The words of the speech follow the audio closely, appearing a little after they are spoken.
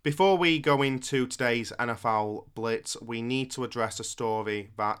Before we go into today's NFL Blitz, we need to address a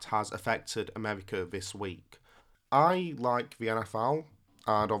story that has affected America this week. I like the NFL,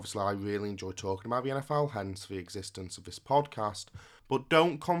 and obviously I really enjoy talking about the NFL, hence the existence of this podcast, but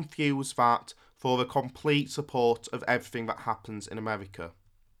don't confuse that for the complete support of everything that happens in America.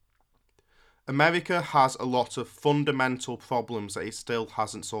 America has a lot of fundamental problems that it still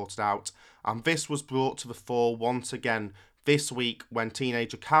hasn't sorted out, and this was brought to the fore once again this week when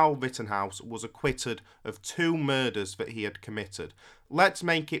teenager Kyle Rittenhouse was acquitted of 2 murders that he had committed. Let's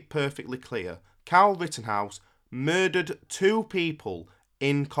make it perfectly clear. Kyle Rittenhouse murdered 2 people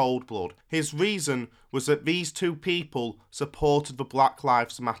in cold blood. His reason was that these 2 people supported the Black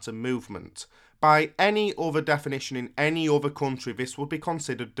Lives Matter movement. By any other definition in any other country, this would be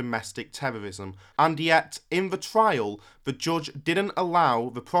considered domestic terrorism. And yet, in the trial, the judge didn't allow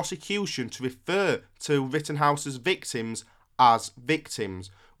the prosecution to refer to Rittenhouse's victims as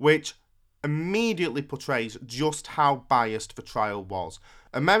victims, which immediately portrays just how biased the trial was.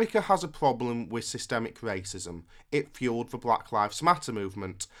 America has a problem with systemic racism. It fueled the Black Lives Matter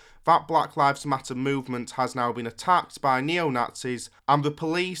movement. That Black Lives Matter movement has now been attacked by neo-Nazis, and the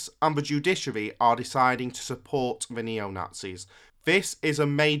police and the judiciary are deciding to support the neo-Nazis. This is a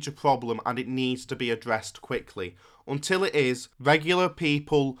major problem and it needs to be addressed quickly. Until it is, regular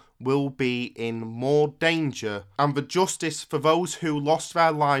people will be in more danger, and the justice for those who lost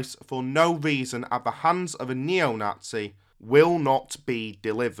their lives for no reason at the hands of a neo-Nazi will not be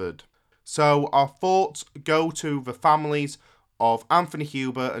delivered. So our thoughts go to the families of Anthony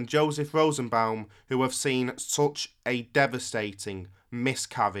Huber and Joseph Rosenbaum, who have seen such a devastating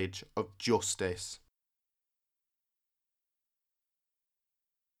miscarriage of justice.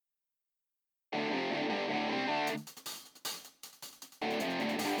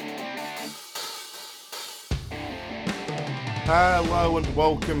 Hello and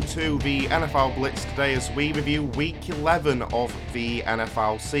welcome to the NFL Blitz today as we review week 11 of the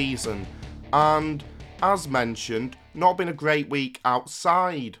NFL season. And as mentioned, not been a great week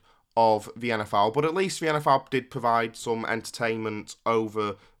outside of the NFL, but at least the NFL did provide some entertainment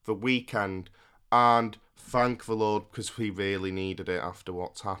over the weekend. And thank the Lord, because we really needed it after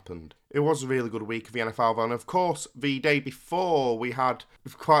what's happened. It was a really good week of the NFL, though, and of course, the day before, we had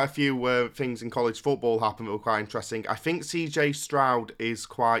quite a few things in college football happen that were quite interesting. I think CJ Stroud is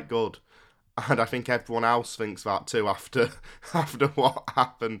quite good, and I think everyone else thinks that too after what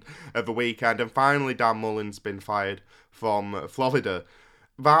happened at the weekend. And finally, Dan Mullen's been fired from Florida.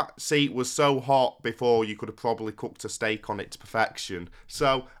 That seat was so hot before you could have probably cooked a steak on it to perfection.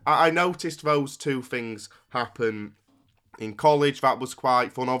 So I noticed those 2 things happen in college. That was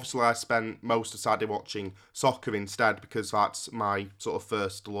quite fun. Obviously, I spent most of Saturday watching soccer instead because that's my sort of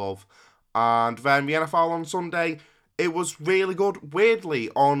first love. And then the NFL on Sunday, it was really good. Weirdly,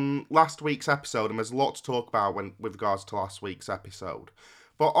 on last week's episode, and there's a lot to talk about with regards to last week's episode,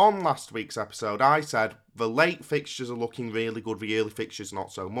 but on last week's episode, I said the late fixtures are looking really good, the early fixtures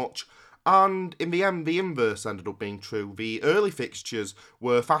not so much. And in the end, the inverse ended up being true. The early fixtures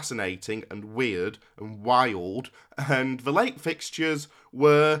were fascinating and weird and wild, and the late fixtures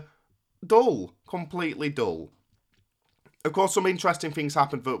were dull, completely dull. Of course, some interesting things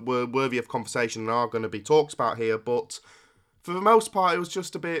happened that were worthy of conversation and are going to be talked about here, but for the most part, it was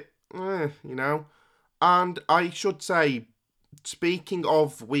just a bit, you know. And I should say, speaking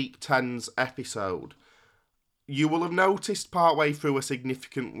of Week 10's episode, you will have noticed partway through a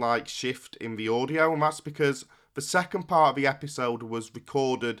significant shift in the audio, and that's because the second part of the episode was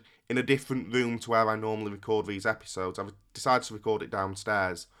recorded in a different room to where I normally record these episodes. I've decided to record it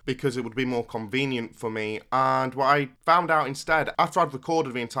downstairs because it would be more convenient for me. And what I found out instead, after I'd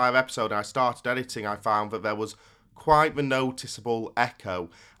recorded the entire episode and I started editing, I found that there was quite the noticeable echo.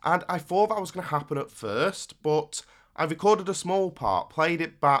 And I thought that was going to happen at first, but I recorded a small part, played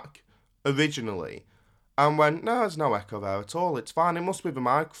it back originally, and went, no, there's no echo there at all. It's fine. It must be the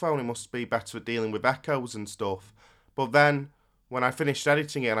microphone. It must be better at dealing with echoes and stuff. But then, when I finished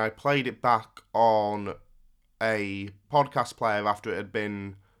editing it and I played it back on a podcast player after it had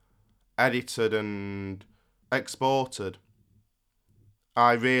been edited and exported,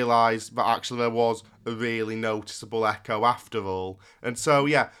 I realised that actually there was a really noticeable echo after all. And so,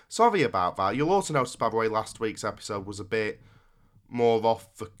 yeah, sorry about that. You'll also notice, by the way, last week's episode was a bit more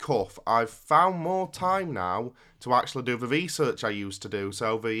off the cuff. I've found more time now to actually do the research I used to do,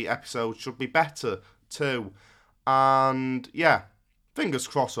 so the episode should be better too. And yeah, fingers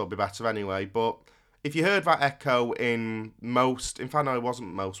crossed it'll be better anyway. But if you heard that echo in fact no, it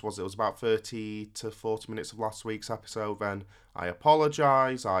wasn't most, was it? It was about 30 to 40 minutes of last week's episode, then I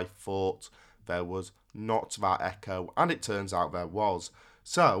apologise. I thought there was not that echo, and it turns out there was.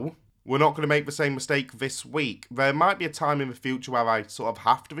 So, we're not going to make the same mistake this week. There might be a time in the future where I sort of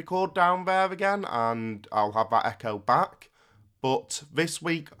have to record down there again and I'll have that echo back. But this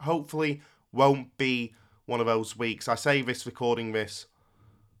week, hopefully, won't be one of those weeks. I say this recording this,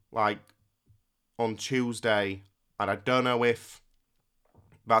 like, on Tuesday, and I don't know if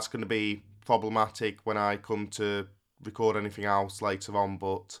that's going to be problematic when I come to record anything else later on,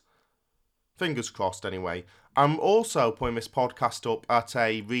 but fingers crossed anyway. I'm also putting this podcast up at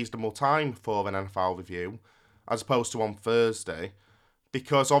a reasonable time for an NFL review, as opposed to on Thursday,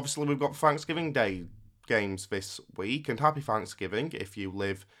 because obviously we've got Thanksgiving Day games this week, and happy Thanksgiving if you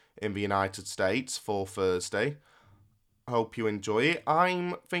live in the United States for Thursday. Hope you enjoy it.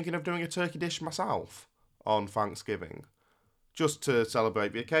 I'm thinking of doing a turkey dish myself on Thanksgiving, just to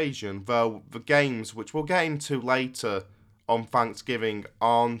celebrate the occasion, though the games, which we'll get into later on Thanksgiving,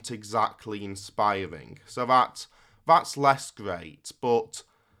 aren't exactly inspiring. So that's less great. But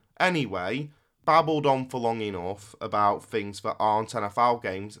anyway, babbled on for long enough about things that aren't NFL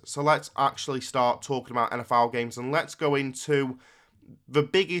games, so let's actually start talking about NFL games, and let's go into the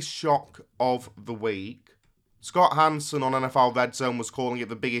biggest shock of the week. Scott Hanson on NFL Red Zone was calling it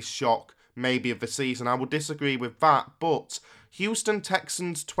the biggest shock maybe of the season. I would disagree with that, but Houston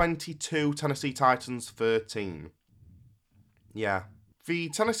Texans 22, Tennessee Titans 13. Yeah. The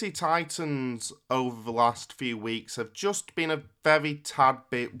Tennessee Titans over the last few weeks have just been a very tad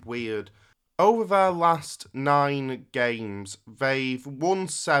bit weird. Over their last 9 games, they've won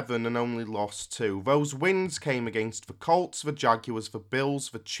 7 and only lost 2. Those wins came against the Colts, the Jaguars, the Bills,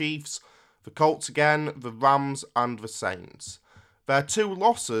 the Chiefs, the Colts again, the Rams, and the Saints. Their 2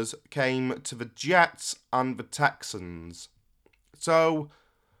 losses came to the Jets and the Texans. So,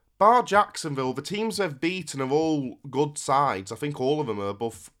 bar Jacksonville, the teams they've beaten are all good sides. I think all of them are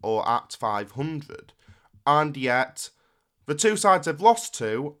above or at 500. And yet, the 2 sides they've lost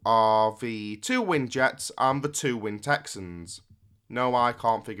to are the 2-win Jets and the 2-win Texans. No, I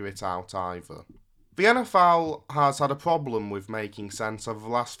can't figure it out either. The NFL has had a problem with making sense over the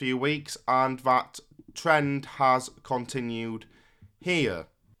last few weeks, and that trend has continued here.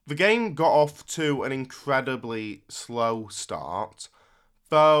 The game got off to an incredibly slow start,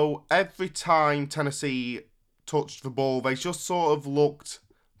 though every time Tennessee touched the ball, they just sort of looked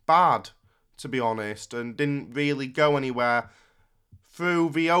bad, to be honest, and didn't really go anywhere. Through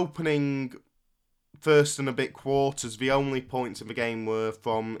the opening first and a bit quarters, the only points in the game were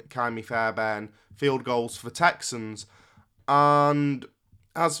from Ka'imi Fairbairn field goals for the Texans. And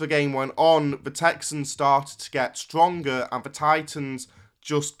as the game went on, the Texans started to get stronger and the Titans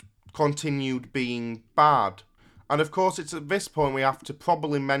just continued being bad. And of course, it's at this point we have to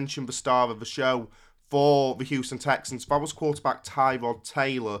probably mention the star of the show for the Houston Texans. That was quarterback Tyrod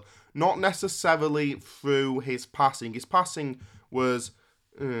Taylor. Not necessarily through his passing. His passing was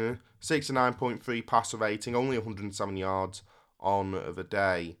 69.3 passer rating, only 107 yards on the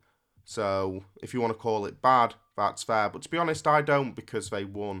day. So, if you want to call it bad, that's fair. But to be honest, I don't, because they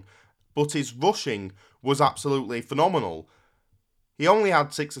won. But his rushing was absolutely phenomenal. He only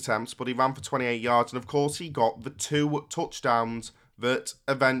had 6 attempts, but he ran for 28 yards. And of course, he got the 2 touchdowns that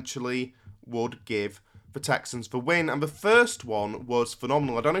eventually would give the Texans the win. And the first one was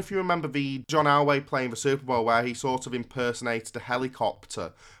phenomenal. I don't know if you remember the John Elway play in the Super Bowl where he sort of impersonated a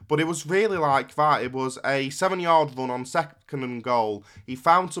helicopter. But it was really like that. It was a 7-yard run on 2nd and goal. He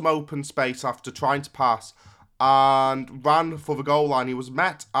found some open space after trying to pass and ran for the goal line. He was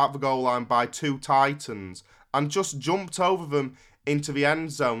met at the goal line by 2 Titans and just jumped over them into the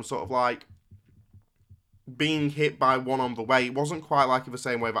end zone, sort of like being hit by one on the way. It wasn't quite like in the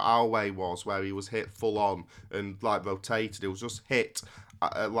same way that Elway was, where he was hit full on and like rotated. It was just hit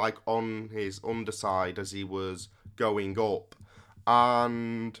like on his underside as he was going up.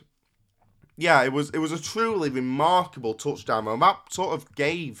 And yeah, it was a truly remarkable touchdown. And that sort of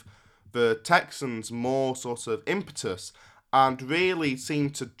gave the Texans more sort of impetus and really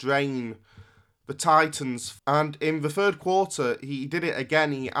seemed to drain the Titans. And in the third quarter, he did it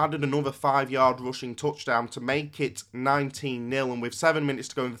again. He added another 5-yard rushing touchdown to make it 19-0. And with 7 minutes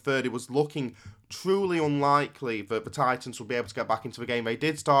to go in the third, it was looking truly unlikely that the Titans would be able to get back into the game. They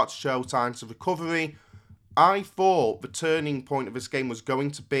did start to show signs of recovery. I thought the turning point of this game was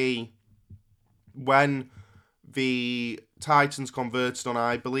going to be when the Titans converted on,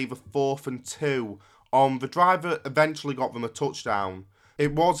 I believe, a 4th and 2 on the drive that eventually got them a touchdown.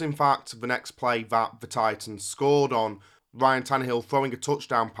 It was, in fact, the next play that the Titans scored on, Ryan Tannehill throwing a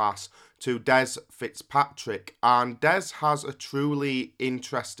touchdown pass to Dez Fitzpatrick. And Dez has a truly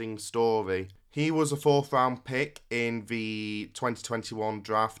interesting story. He was a 4th-round pick in the 2021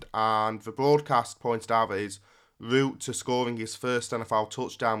 draft, and the broadcast pointed out that his route to scoring his first NFL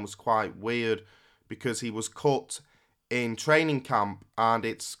touchdown was quite weird because he was cut in training camp, and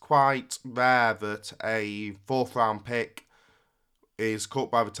it's quite rare that a 4th round pick is cut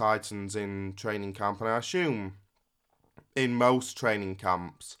by the Titans in training camp, and I assume in most training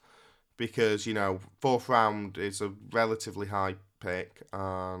camps, because, 4th round is a relatively high pick,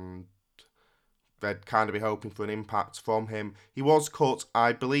 and they'd kind of be hoping for an impact from him. He was cut.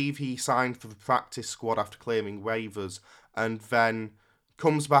 I believe he signed for the practice squad after clearing waivers, and then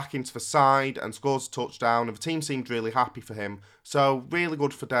comes back into the side and scores a touchdown, and the team seemed really happy for him. So really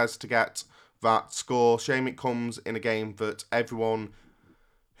good for Dez to get that score. Shame it comes in a game that everyone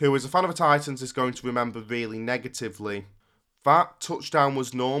who is a fan of the Titans is going to remember really negatively. That touchdown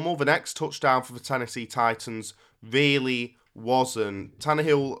was normal. The next touchdown for the Tennessee Titans really wasn't.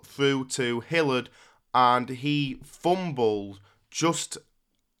 Tannehill threw to Hillard, and he fumbled just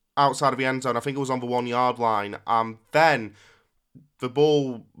outside of the end zone. I think it was on the 1 yard line. And then the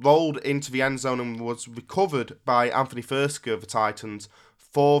ball rolled into the end zone and was recovered by Anthony Fursker of the Titans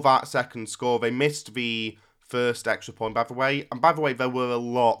for that second score. They missed the first extra point, by the way. And by the way, there were a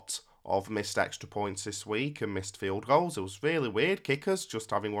lot of missed extra points this week and missed field goals. It was really weird. Kickers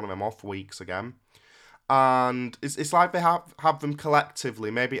just having one of them off weeks again. And it's like they have them collectively.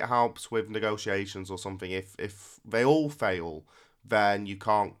 Maybe it helps with negotiations or something. If they all fail, then you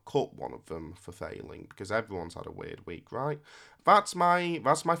can't cut one of them for failing, because everyone's had a weird week, right? That's my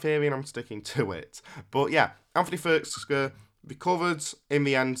theory, and I'm sticking to it. But yeah, Anthony Fursker recovered in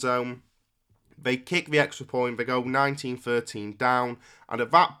the end zone. They kick the extra point. They go 19-13 down. And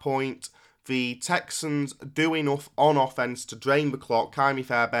at that point, the Texans do enough on offense to drain the clock. Ka'imi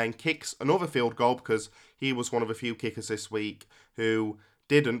Fairbairn kicks another field goal, because he was one of the few kickers this week who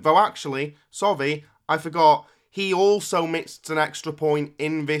didn't. Though actually, sorry, I forgot, he also missed an extra point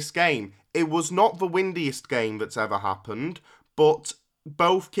in this game. It was not the windiest game that's ever happened, but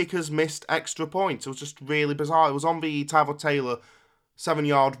both kickers missed extra points. It was just really bizarre. It was on the Tyrod Taylor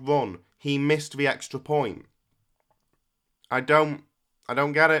 7-yard run. He missed the extra point. I don't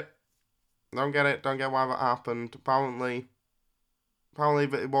get it. Don't get why that happened. Apparently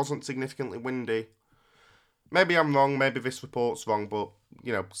it wasn't significantly windy. Maybe I'm wrong, maybe this report's wrong, but,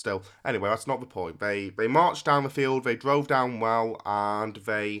 still. Anyway, that's not the point. They marched down the field, they drove down well, and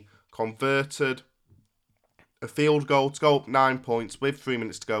they converted a field goal to go up 9 points with 3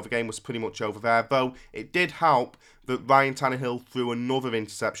 minutes to go. The game was pretty much over there, though it did help that Ryan Tannehill threw another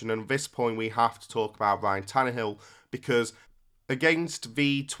interception, and at this point we have to talk about Ryan Tannehill, because against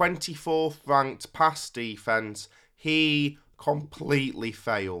the 24th ranked pass defense, he completely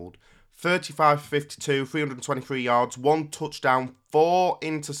failed. 35-52, 323 yards, 1 touchdown, 4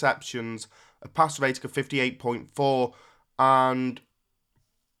 interceptions, a passer rating of 58.4, and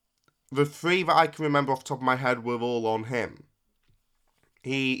the 3 that I can remember off the top of my head were all on him.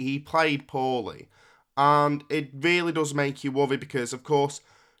 He played poorly, and it really does make you worry, because, of course,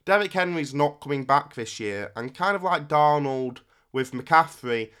 Derrick Henry's not coming back this year, and kind of like Darnold with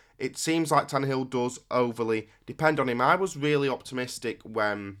McCaffrey, it seems like Tannehill does overly depend on him. I was really optimistic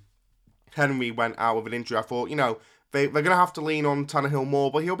when Henry went out with an injury. I thought, they're going to have to lean on Tannehill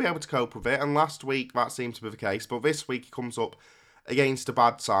more, but he'll be able to cope with it. And last week, that seemed to be the case. But this week, he comes up against a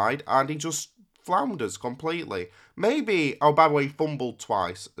bad side, and he just flounders completely. Maybe, by the way, he fumbled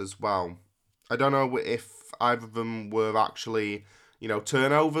twice as well. I don't know if either of them were actually,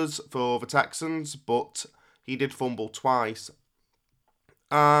 turnovers for the Texans, but he did fumble twice.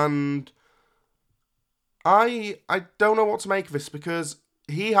 And I don't know what to make of this, because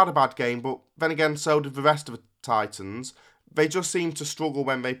he had a bad game, but then again, so did the rest of the Titans. They just seem to struggle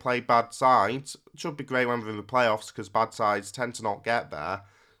when they play bad sides. It should be great when they're in the playoffs, because bad sides tend to not get there,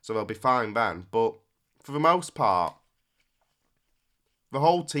 so they'll be fine then. But for the most part, the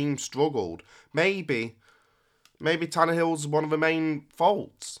whole team struggled. Maybe Tannehill's one of the main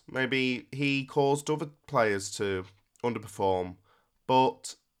faults. Maybe he caused other players to underperform.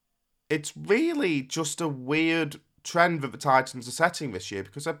 But it's really just a weird trend that the Titans are setting this year,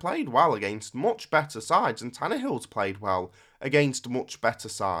 because they've played well against much better sides, and Tannehill's played well against much better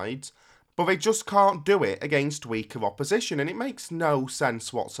sides, but they just can't do it against weaker opposition, and it makes no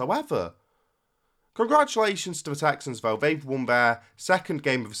sense whatsoever. Congratulations to the Texans, though. They've won their second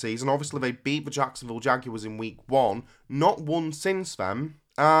game of the season. Obviously, they beat the Jacksonville Jaguars in week 1, not won since then,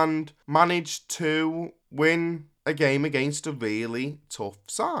 and managed to win a game against a really tough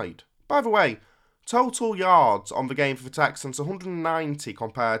side. By the way, total yards on the game for the Texans, 190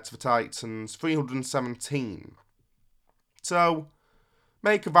 compared to the Titans, 317. So,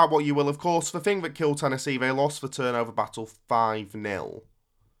 make of that what you will. Of course, the thing that killed Tennessee, they lost the turnover battle 5-0.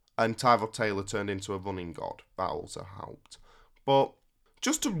 and Tyrod Taylor turned into a running god. That also helped. But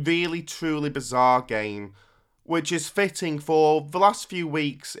just a really, truly bizarre game, which is fitting for the last few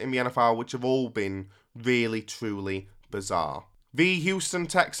weeks in the NFL, which have all been really, truly bizarre. The Houston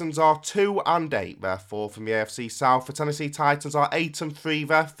Texans are 2-8, they're fourth in the AFC South. The Tennessee Titans are 8-3,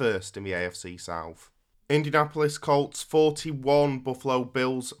 they're first in the AFC South. Indianapolis Colts 41, Buffalo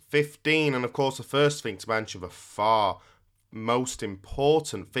Bills 15, and of course the first thing to mention, the far most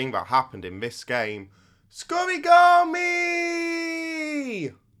important thing that happened in this game, Scorigami!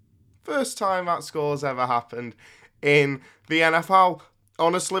 First time that score's ever happened in the NFL.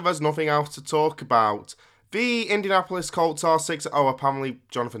 Honestly, there's nothing else to talk about. The Indianapolis Colts are 6... Oh, apparently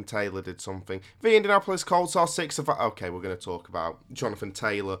Jonathan Taylor did something. The Indianapolis Colts are 6 of... Okay, we're going to talk about Jonathan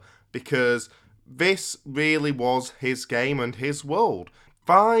Taylor because this really was his game and his world.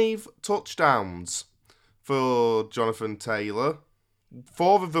 5 touchdowns for Jonathan Taylor.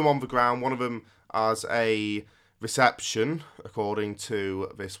 4 of them on the ground, 1 of them as a reception, according to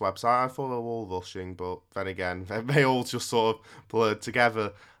this website. I thought they were all rushing, but then again, they all just sort of blurred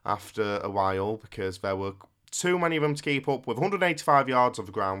together after a while because there were too many of them to keep up with. 185 yards of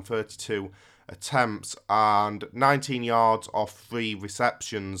the ground, 32 attempts, and 19 yards off 3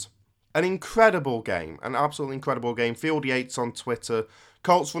 receptions. An incredible game, an absolutely incredible game. Field Yates on Twitter.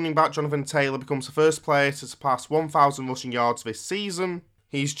 Colts running back Jonathan Taylor becomes the first player to surpass 1,000 rushing yards this season.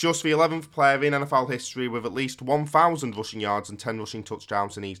 He's just the 11th player in NFL history with at least 1,000 rushing yards and 10 rushing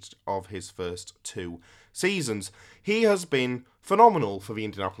touchdowns in each of his first 2 seasons. He has been phenomenal for the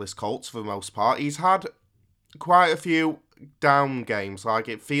Indianapolis Colts for the most part. He's had quite a few down games, like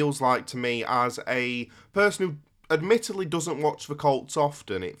it feels like to me, as a person who admittedly doesn't watch the Colts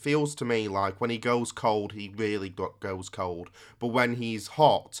often. It feels to me like when he goes cold, he really goes cold. But when he's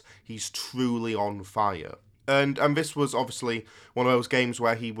hot, he's truly on fire. And this was obviously one of those games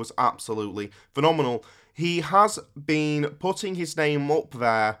where he was absolutely phenomenal. He has been putting his name up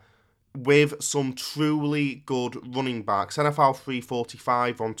there with some truly good running backs. NFL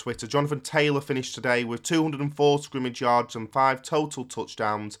 345 on Twitter. Jonathan Taylor finished today with 204 scrimmage yards and 5 total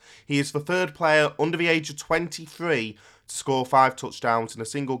touchdowns. He is the third player under the age of 23 to score 5 touchdowns in a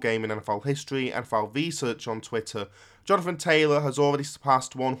single game in NFL history. NFL Research on Twitter. Jonathan Taylor has already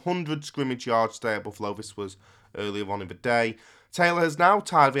surpassed 100 scrimmage yards today at Buffalo. This was earlier on in the day. Taylor has now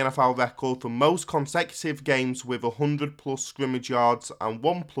tied the NFL record for most consecutive games with 100-plus scrimmage yards and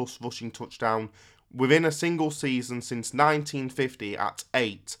 1-plus rushing touchdown within a single season since 1950 at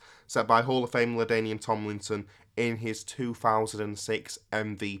 8, set by Hall of Fame LaDainian Tomlinson in his 2006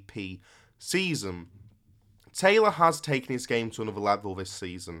 MVP season. Taylor has taken his game to another level this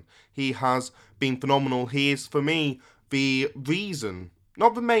season. He has been phenomenal. He is, for me, the reason,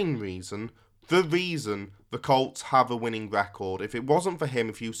 not the main reason, the reason the Colts have a winning record. If it wasn't for him,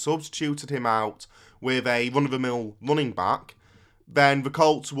 if you substituted him out with a run-of-the-mill running back, then the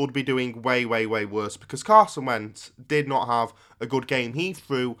Colts would be doing way, way, way worse because Carson Wentz did not have a good game. He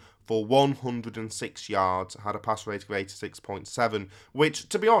threw for 106 yards, had a pass rate of 86.7, which,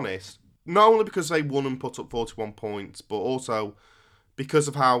 to be honest, not only because they won and put up 41 points, but also because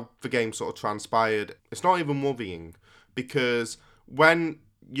of how the game sort of transpired, it's not even worrying because when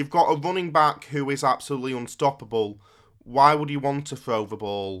you've got a running back who is absolutely unstoppable, why would you want to throw the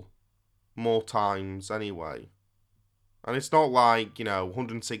ball more times anyway? And it's not like,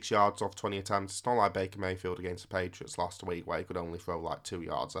 106 yards off 20 attempts. It's not like Baker Mayfield against the Patriots last week where he could only throw like 2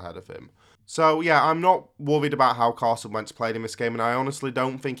 yards ahead of him. So, yeah, I'm not worried about how Carson Wentz played in this game, and I honestly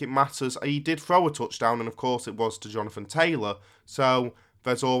don't think it matters. He did throw a touchdown, and of course it was to Jonathan Taylor. So,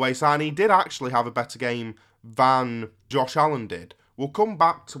 there's always that. And he did actually have a better game than Josh Allen did. We'll come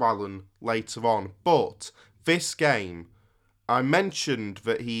back to Allen later on, but this game, I mentioned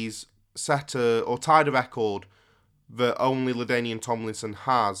that he's tied a record that only LaDainian Tomlinson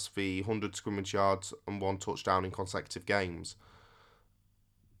has, the 100 scrimmage yards and 1 touchdown in consecutive games.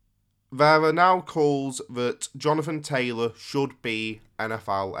 There are now calls that Jonathan Taylor should be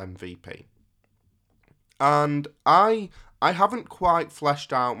NFL MVP. And I haven't quite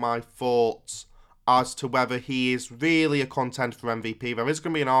fleshed out my thoughts as to whether he is really a contender for MVP. There is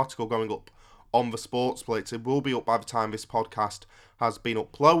going to be an article going up on the Sports Blitz. It will be up by the time this podcast has been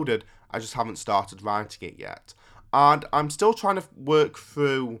uploaded. I just haven't started writing it yet. And I'm still trying to work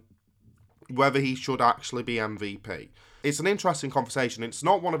through whether he should actually be MVP. It's an interesting conversation. It's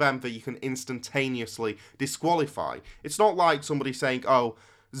not one of them that you can instantaneously disqualify. It's not like somebody saying,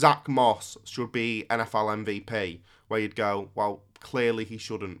 Zach Moss should be NFL MVP, where you'd go, well, clearly he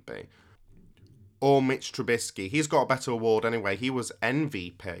shouldn't be. Or Mitch Trubisky. He's got a better award anyway. He was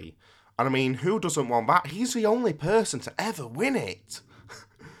MVP. And I mean, who doesn't want that? He's the only person to ever win it.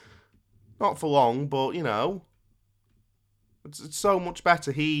 Not for long, but, it's so much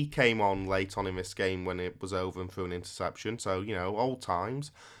better. He came on late on in this game when it was over and threw an interception. So, old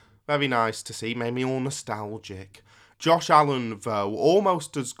times. Very nice to see. Made me all nostalgic. Josh Allen, though,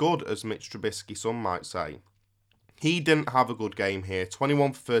 almost as good as Mitch Trubisky, some might say. He didn't have a good game here.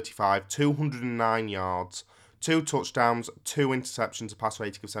 21 for 35, 209 yards, 2 touchdowns, 2 interceptions, a pass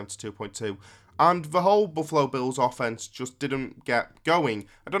rating of 72.2. And the whole Buffalo Bills offense just didn't get going.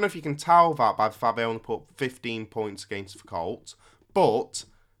 I don't know if you can tell that by the fact they only put 15 points against the Colts. But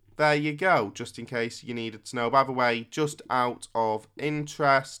there you go, just in case you needed to know. By the way, just out of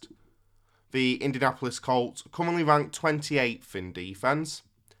interest, the Indianapolis Colts currently ranked 28th in defense,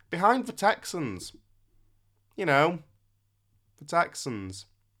 behind the Texans. The Texans,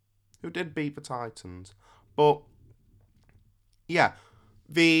 who did beat the Titans. But, yeah,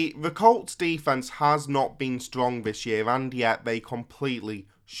 the Colts defense has not been strong this year, and yet they completely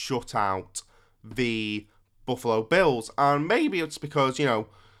shut out the Buffalo Bills. And maybe it's because,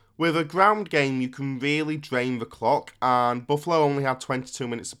 with a ground game, you can really drain the clock, and Buffalo only had 22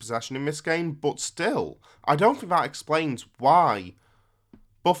 minutes of possession in this game, but still, I don't think that explains why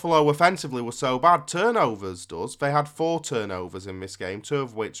Buffalo offensively was so bad. Turnovers does. They had 4 turnovers in this game, 2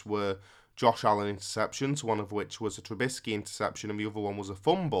 of which were Josh Allen interceptions, 1 of which was a Trubisky interception, and the other one was a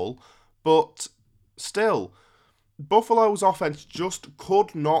fumble. But still, Buffalo's offense just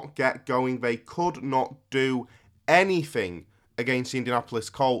could not get going. They could not do anything against the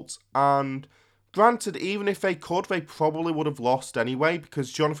Indianapolis Colts. And granted, even if they could, they probably would have lost anyway,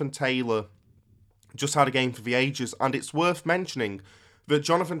 because Jonathan Taylor just had a game for the ages. And it's worth mentioning that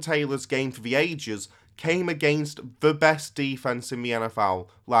Jonathan Taylor's game for the ages came against the best defense in the NFL.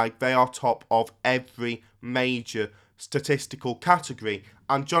 Like, they are top of every major statistical category.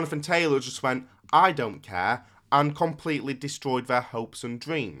 And Jonathan Taylor just went, I don't care, and completely destroyed their hopes and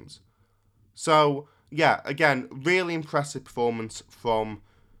dreams. So, yeah, again, really impressive performance from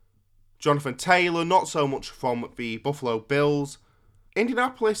Jonathan Taylor, not so much from the Buffalo Bills.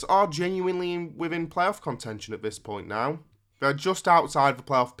 Indianapolis are genuinely within playoff contention at this point now. They're just outside the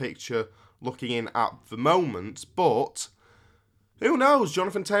playoff picture looking in at the moment, but who knows?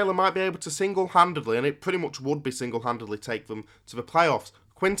 Jonathan Taylor might be able to single-handedly, and it pretty much would be single-handedly, take them to the playoffs.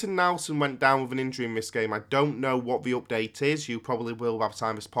 Quentin Nelson went down with an injury in this game. I don't know what the update is. You probably will by the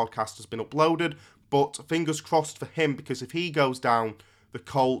time this podcast has been uploaded, but fingers crossed for him, because if he goes down, the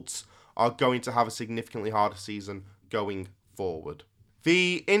Colts are going to have a significantly harder season going forward.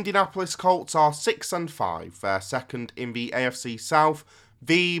 The Indianapolis Colts are 6-5. They're second in the AFC South.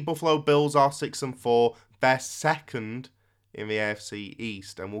 The Buffalo Bills are 6-4. They're second in the AFC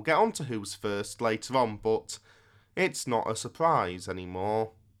East. And we'll get on to who's first later on, but it's not a surprise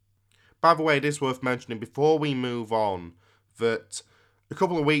anymore. By the way, it is worth mentioning before we move on that a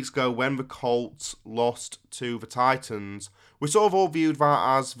couple of weeks ago, when the Colts lost to the Titans, we sort of all viewed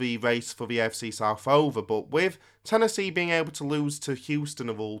that as the race for the AFC South over, but with Tennessee being able to lose to Houston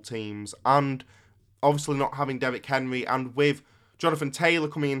of all teams, and obviously not having Derrick Henry, and with Jonathan Taylor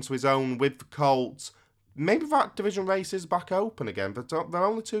coming into his own with the Colts, maybe that division race is back open again, but they're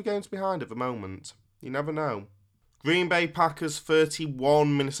only 2 games behind at the moment. You never know. Green Bay Packers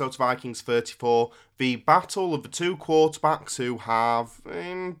 31, Minnesota Vikings 34. The battle of the 2 quarterbacks who have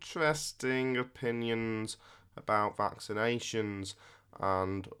interesting opinions about vaccinations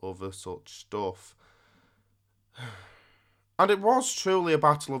and other such stuff. And it was truly a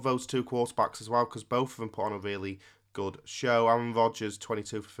battle of those 2 quarterbacks as well, because both of them put on a really good show. Aaron Rodgers,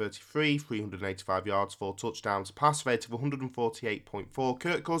 22 for 33, 385 yards, 4 touchdowns, pass rate of 148.4.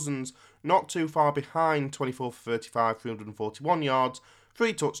 Kirk Cousins, not too far behind, 24 for 35, 341 yards,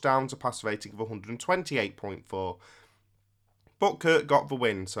 3 touchdowns, a pass rating of 128.4. But Kirk got the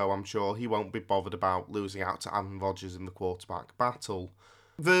win, so I'm sure he won't be bothered about losing out to Aaron Rodgers in the quarterback battle.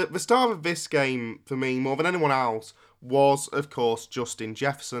 The star of this game, for me, more than anyone else, was, of course, Justin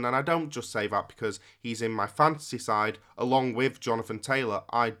Jefferson. And I don't just say that because he's in my fantasy side, along with Jonathan Taylor.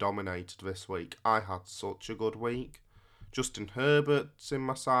 I dominated this week. I had such a good week. Justin Herbert's in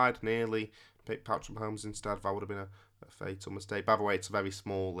my side, nearly. Picked Patrick Mahomes instead. That would have been a fatal mistake. By the way, it's a very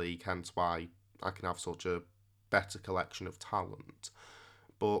small league, hence why I can have such a better collection of talent.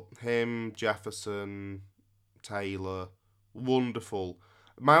 But him, Jefferson, Taylor, wonderful.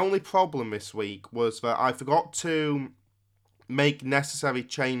 My only problem this week was that I forgot to make necessary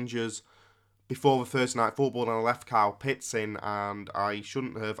changes before the Thursday Night Football, and I left Kyle Pitts in, and I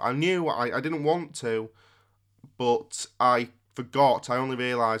shouldn't have. I knew I didn't want to, but I forgot. I only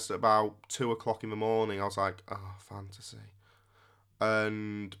realised at about 2 o'clock in the morning. I was like, oh, fantasy.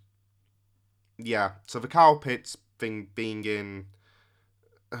 And yeah, so the Kyle Pitts thing being in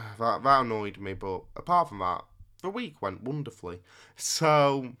that annoyed me, but apart from that, the week went wonderfully.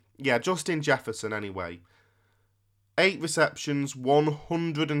 So, yeah, Justin Jefferson anyway. 8 receptions,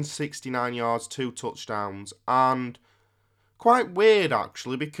 169 yards, 2 touchdowns, and quite weird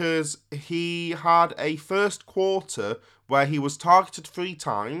actually because he had a first quarter where he was targeted 3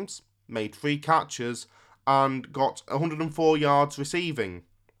 times, made 3 catches, and got 104 yards receiving.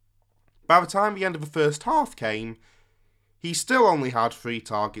 By the time the end of the first half came, he still only had 3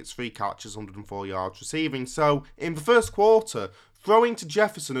 targets, 3 catches, 104 yards receiving. So, in the first quarter, throwing to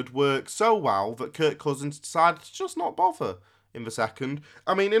Jefferson had worked so well that Kirk Cousins decided to just not bother in the second.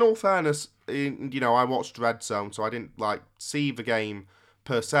 I mean, in all fairness, I watched Red Zone, so I didn't, see the game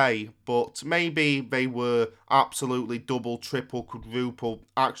per se, but maybe they were absolutely double, triple, quadruple,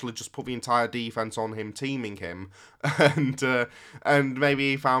 actually just put the entire defense on him, teaming him, and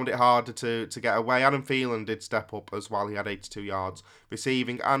maybe he found it harder to get away. Adam Thielen did step up as well. He had 82 yards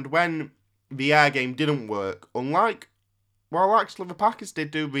receiving, and when the air game didn't work, actually the Packers did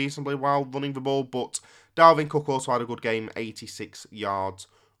do reasonably well running the ball, but Dalvin Cook also had a good game, 86 yards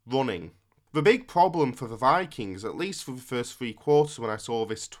running. The big problem for the Vikings, at least for the first 3 quarters when I saw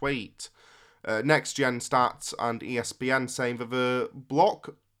this tweet, Next Gen Stats and ESPN saying that the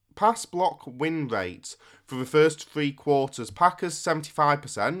pass block win rate for the first 3 quarters, Packers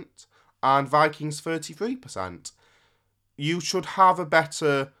 75% and Vikings 33%. You should have a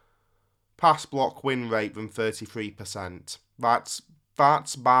better pass block win rate than 33%. That's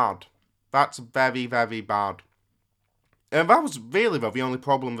bad. That's very, very bad. And that was really, though, the only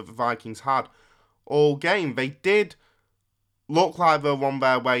problem that the Vikings had all game. They did look like they were on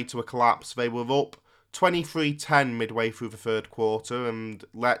their way to a collapse. They were up 23-10 midway through the third quarter and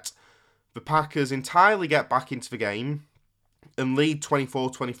let the Packers entirely get back into the game and lead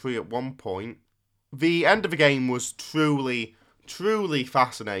 24-23 at one point. The end of the game was truly, truly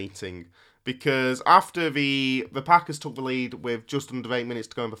fascinating because after the Packers took the lead with just under 8 minutes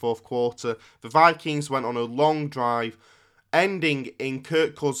to go in the fourth quarter, the Vikings went on a long drive, ending in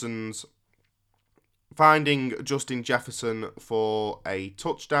Kirk Cousins finding Justin Jefferson for a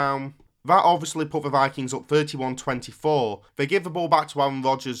touchdown. That obviously put the Vikings up 31-24. They give the ball back to Aaron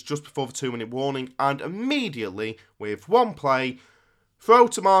Rodgers just before the 2-minute warning, and immediately, with one play, throw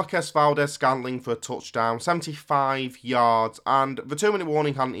to Marquez Valdes-Scantling for a touchdown, 75 yards, and the 2-minute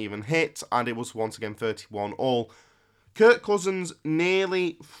warning hadn't even hit, and it was once again 31-all. Kirk Cousins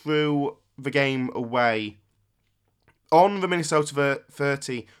nearly threw the game away on the Minnesota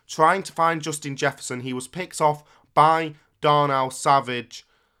 30, trying to find Justin Jefferson. He was picked off by Darnell Savage.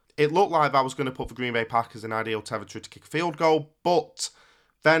 It looked like that was going to put the Green Bay Packers in ideal territory to kick a field goal, but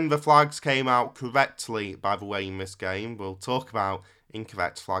then the flags came out correctly, by the way, in this game. We'll talk about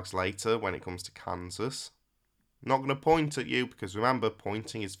incorrect flags later when it comes to Kansas. I'm not going to point at you because remember,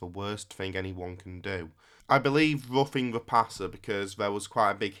 pointing is the worst thing anyone can do. I believe roughing the passer because there was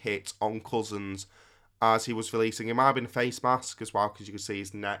quite a big hit on Cousins as he was releasing. It might have been a face mask as well because you could see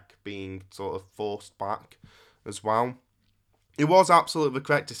his neck being sort of forced back as well. It was absolutely the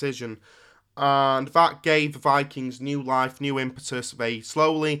correct decision, and that gave the Vikings new life, new impetus. They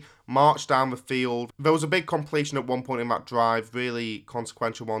slowly marched down the field. There was a big completion at one point in that drive, really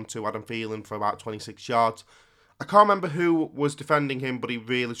consequential one to Adam Thielen for about 26 yards. I can't remember who was defending him, but he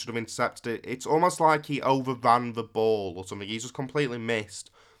really should have intercepted it. It's almost like he overran the ball or something. He just completely missed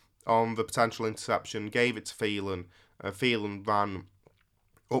on the potential interception, gave it to Thielen. Thielen ran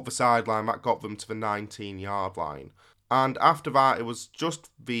up the sideline. That got them to the 19-yard line. And after that, it was just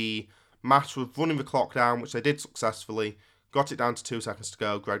the matter of running the clock down, which they did successfully. Got it down to 2 seconds to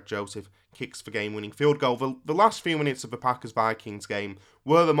go. Greg Joseph kicks the game-winning field goal. The last few minutes of the Packers-Vikings game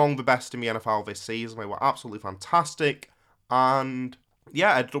were among the best in the NFL this season. They were absolutely fantastic. And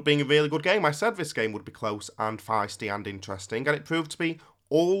yeah, it ended up being a really good game. I said this game would be close and feisty and interesting, and it proved to be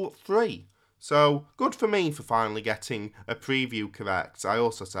all 3. So, good for me for finally getting a preview correct. I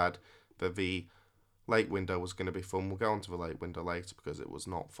also said that the late window was going to be fun. We'll go on to the late window later because it was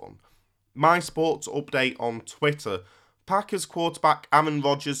not fun. My sports update on Twitter. Packers quarterback Aaron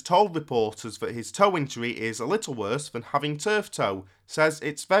Rodgers told reporters that his toe injury is a little worse than having turf toe. Says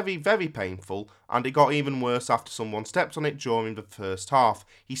it's very, very painful, and it got even worse after someone stepped on it during the first half.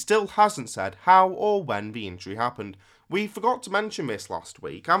 He still hasn't said how or when the injury happened. We forgot to mention this last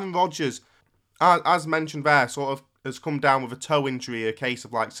week. Aaron Rodgers, as mentioned there, sort of has come down with a toe injury, a case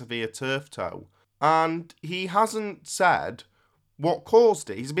of severe turf toe. And he hasn't said what caused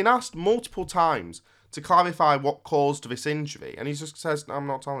it. He's been asked multiple times to clarify what caused this injury, and he just says, I'm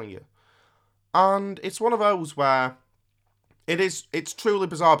not telling you. And it's one of those where it's truly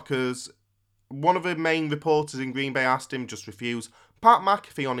bizarre because one of the main reporters in Green Bay asked him, just refused. Pat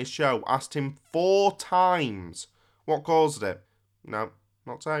McAfee on his show asked him 4 times what caused it. No,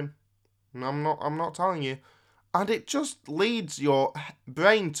 not saying. I'm not telling you. And it just leads your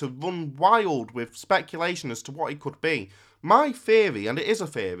brain to run wild with speculation as to what it could be. My theory, and it is a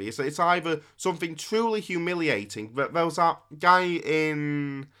theory, is that it's either something truly humiliating. There was that guy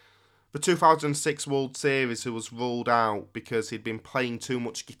in the 2006 World Series who was ruled out because he'd been playing too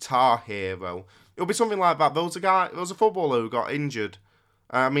much Guitar Hero. It'll be something like that. There was a footballer who got injured.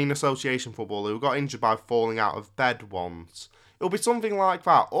 Association footballer who got injured by falling out of bed once. It'll be something like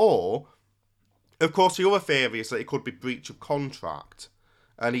that. Or, of course, the other theory is that it could be breach of contract.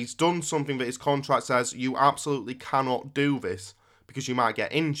 And he's done something that his contract says you absolutely cannot do this because you might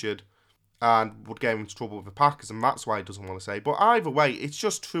get injured and would get him into trouble with the Packers, and that's why he doesn't want to say. But either way, it's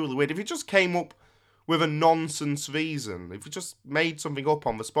just truly weird. If he just came up with a nonsense reason, if he just made something up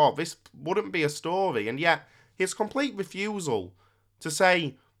on the spot, this wouldn't be a story. And yet, his complete refusal to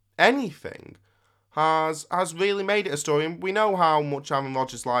say anything has really made it a story. And we know how much Aaron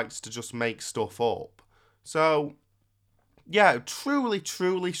Rodgers likes to just make stuff up. So, yeah, truly,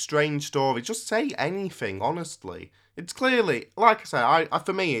 truly strange story. Just say anything, honestly. It's clearly, like I said,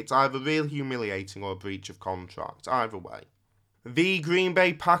 for me, it's either really humiliating or a breach of contract. Either way. The Green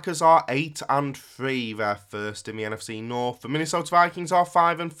Bay Packers are 8-3. They're first in the NFC North. The Minnesota Vikings are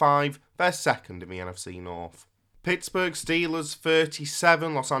 5-5. They're second in the NFC North. Pittsburgh Steelers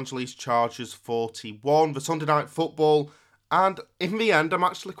 37. Los Angeles Chargers 41. The Sunday Night Football. And in the end, I'm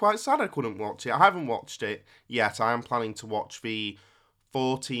actually quite sad I couldn't watch it. I haven't watched it yet. I am planning to watch the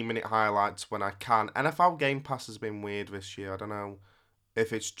 14-minute highlights when I can. NFL Game Pass has been weird this year. I don't know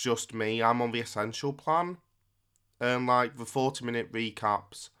if it's just me. I'm on the Essential plan. And, the 40-minute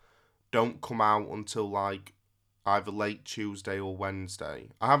recaps don't come out until, either late Tuesday or Wednesday.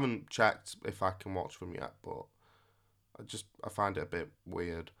 I haven't checked if I can watch them yet, but I find it a bit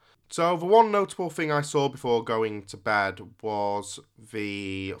weird. So, the one notable thing I saw before going to bed was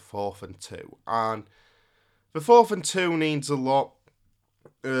the 4th and 2. And the 4th and 2 needs a lot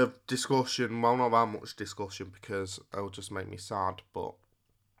of discussion. Well, not that much discussion because it'll just make me sad. But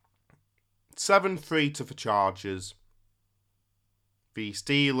 7-3 to the Chargers. The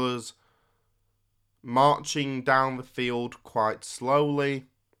Steelers marching down the field quite slowly.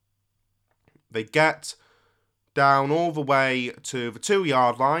 They get down all the way to the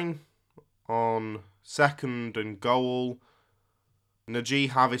 2-yard line on 2nd and goal. Najee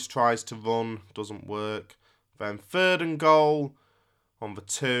Harris tries to run, doesn't work. Then 3rd and goal on the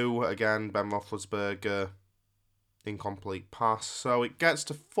 2. Again, Ben Roethlisberger, incomplete pass. So it gets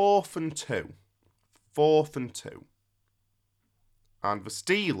to 4th and 2. 4th and 2. And the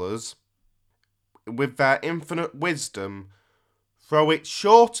Steelers, with their infinite wisdom, throw it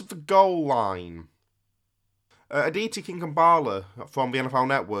short of the goal line. Aditi Kinkambala from the NFL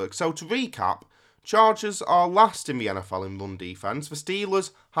Network. So to recap, Chargers are last in the NFL in run defense. The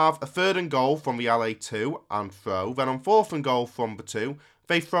Steelers have a 3rd and goal from the LA 2 and throw. Then on 4th and goal from the 2,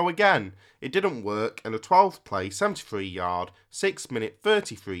 they throw again. It didn't work, and the 12th play, 73-yard, 6-minute,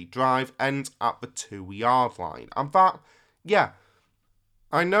 33 drive ends at the 2-yard line. And that, yeah,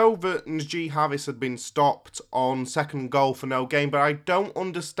 I know that Najee Harris had been stopped on 2nd goal for no gain, but I don't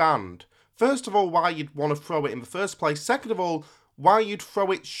understand. First of all, why you'd want to throw it in the first place. Second of all, why you'd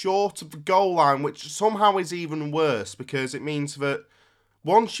throw it short of the goal line, which somehow is even worse, because it means that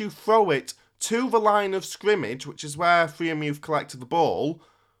once you throw it to the line of scrimmage, which is where Freiermuth collected the ball,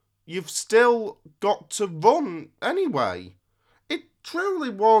 you've still got to run anyway. It truly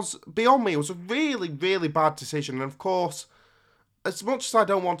was, beyond me, it was a really, really bad decision. And of course, as much as I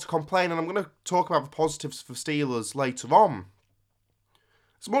don't want to complain, and I'm going to talk about the positives for Steelers later on,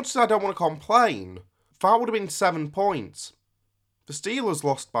 as much as I don't want to complain, that would have been 7 points. The Steelers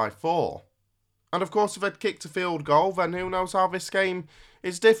lost by 4. And of course, if they'd kicked a field goal, then who knows how this game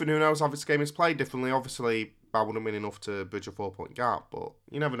is different. Who knows how this game is played differently. Obviously, that wouldn't have been enough to bridge a 4-point gap, but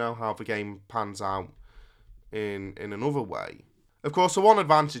you never know how the game pans out in another way. Of course, the one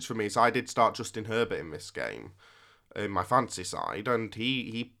advantage for me is I did start Justin Herbert in this game, in my fantasy side, and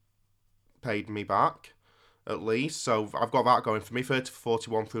he paid me back, at least. So I've got that going for me. 30 for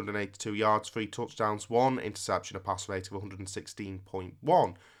 41, 382 yards, 3 touchdowns, 1 interception, a pass rate of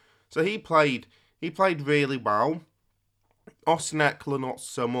 116.1. So he played really well. Austin Eckler not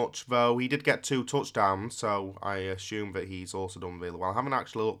so much, though. He did get 2 touchdowns, so I assume that he's also done really well. I haven't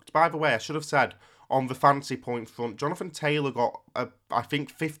actually looked. By the way, I should have said, on the fantasy point front, Jonathan Taylor got, I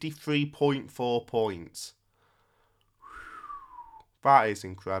think, 53.4 points. That is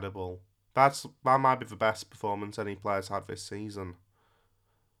incredible. That might be the best performance any player's had this season.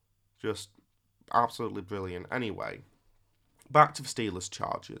 Just absolutely brilliant. Anyway, back to the Steelers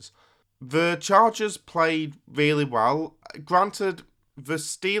Chargers. The Chargers played really well. Granted, the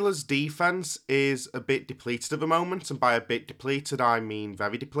Steelers' defense is a bit depleted at the moment, and by a bit depleted, I mean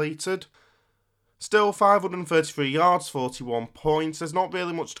very depleted. Still, 533 yards, 41 points. There's not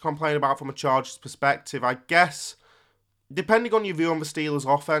really much to complain about from a Chargers perspective. I guess, depending on your view on the Steelers'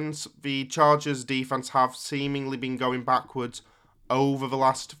 offense, the Chargers' defense have seemingly been going backwards over the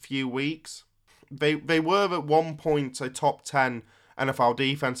last few weeks. They were at one point a top 10 NFL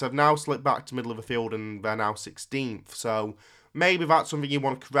defense. They've now slipped back to middle of the field and they're now 16th. So maybe that's something you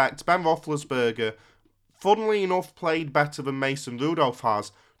want to correct. Ben Roethlisberger, funnily enough, played better than Mason Rudolph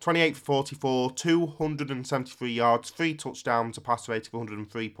has. 28 for 44, 273 yards, 3 touchdowns, a passer rating of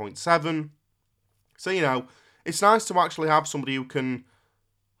 103.7. So, it's nice to actually have somebody who can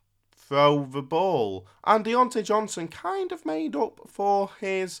throw the ball. And Diontae Johnson kind of made up for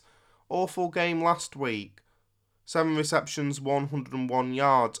his awful game last week. 7 receptions, 101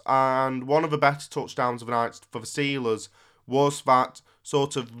 yards. And one of the better touchdowns of the night for the Steelers was that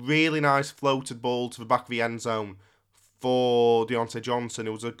sort of really nice floated ball to the back of the end zone for Diontae Johnson.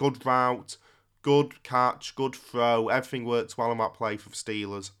 It was a good route, good catch, good throw. Everything worked well on that play for the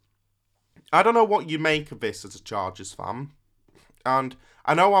Steelers. I don't know what you make of this as a Chargers fan. And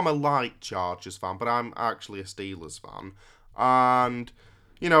I know I'm a light Chargers fan, but I'm actually a Steelers fan. And,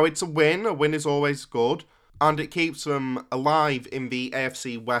 it's a win. A win is always good. And it keeps them alive in the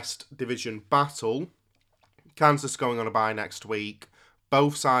AFC West division battle. Kansas going on a bye next week.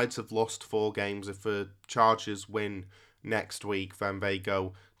 Both sides have lost 4 games. If the Chargers win next week, then they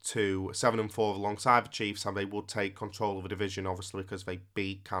go to 7-4 alongside the Chiefs, and they would take control of the division, obviously, because they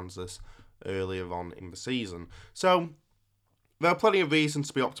beat Kansas earlier on in the season. So there are plenty of reasons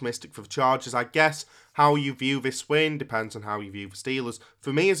to be optimistic for the Chargers. I guess how you view this win depends on how you view the Steelers.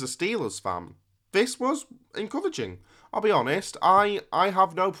 For me as a Steelers fan, this was encouraging. I'll be honest, I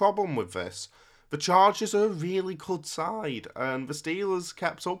have no problem with this. The Chargers are a really good side, and the Steelers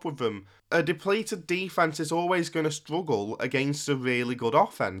kept up with them. A depleted defense is always going to struggle against a really good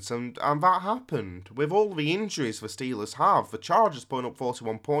offense, and that happened. With all the injuries the Steelers have, the Chargers putting up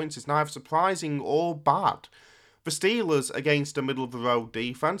 41 points is neither surprising or bad. The Steelers, against a middle-of-the-road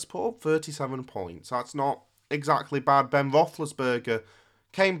defense, put up 37 points. That's not exactly bad. Ben Roethlisberger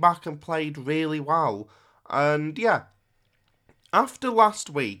came back and played really well. And yeah, after last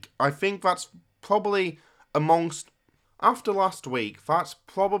week, I think that's probably amongst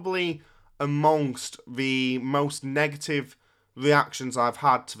the most negative reactions I've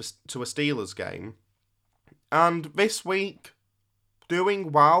had to a Steelers game. And this week,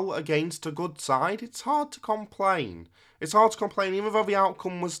 doing well against a good side, it's hard to complain. Even though the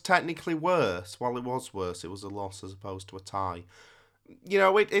outcome was technically worse. Well, it was worse. It was a loss as opposed to a tie.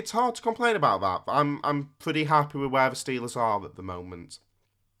 It's hard to complain about that. I'm pretty happy with where the Steelers are at the moment.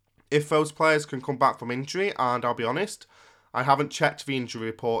 If those players can come back from injury, and I'll be honest, I haven't checked the injury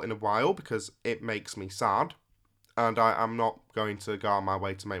report in a while because it makes me sad, and I'm not going to go on my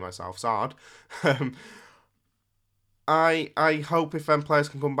way to make myself sad. I hope if them players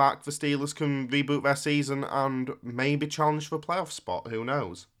can come back, the Steelers can reboot their season and maybe challenge for a playoff spot. Who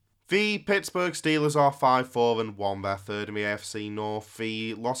knows? The Pittsburgh Steelers are 5-4-1, they're third in the AFC North.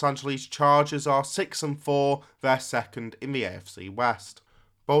 The Los Angeles Chargers are 6-4, they're second in the AFC West.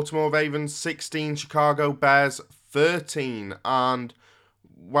 Baltimore Ravens 16, Chicago Bears 13, and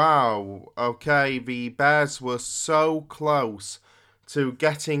wow, okay, the Bears were so close to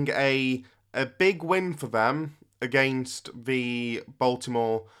getting a big win for them against the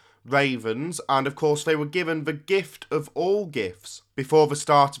Baltimore Ravens, and of course they were given the gift of all gifts before the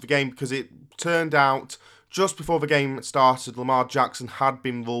start of the game, because it turned out just before the game started Lamar Jackson had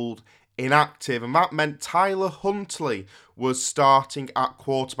been ruled inactive, and that meant Tyler Huntley was starting at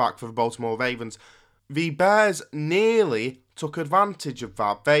quarterback for the Baltimore Ravens. The Bears nearly took advantage of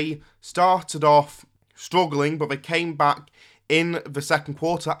that. They started off struggling, but they came back in the second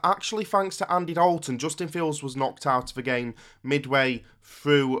quarter, actually thanks to Andy Dalton. Justin Fields was knocked out of the game midway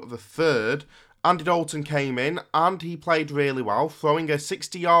through the third. Andy Dalton came in and he played really well, throwing a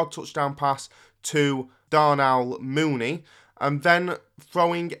 60-yard touchdown pass to Darnell Mooney, and then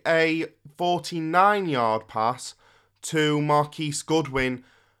throwing a 49-yard pass to Marquise Goodwin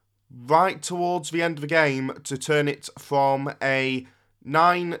right towards the end of the game to turn it from a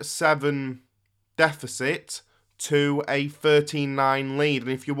 9-7 deficit to a 13-9 lead.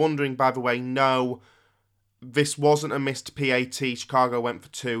 And if you're wondering, by the way, no, this wasn't a missed PAT. Chicago went for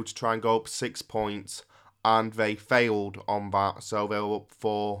 2 to try and go up 6 points, and they failed on that, so they were up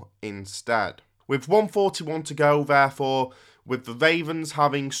 4 instead. With 1:41 to go, therefore, With the Ravens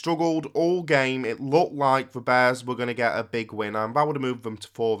having struggled all game, it looked like the Bears were going to get a big win, and that would have moved them to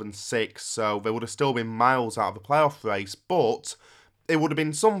 4-6, so they would have still been miles out of the playoff race, but it would have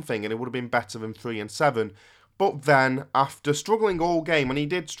been something, and it would have been better than 3-7. But then, after struggling all game, and he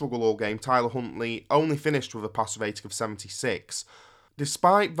did struggle all game, Tyler Huntley only finished with a passer rating of 76.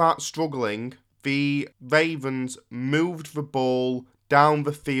 Despite that struggling, the Ravens moved the ball down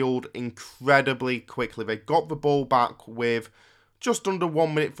the field incredibly quickly. They got the ball back with just under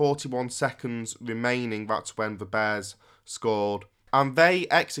 1 minute 41 seconds remaining. That's when the Bears scored. And they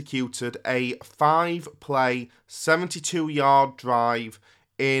executed a 5-play, 72-yard drive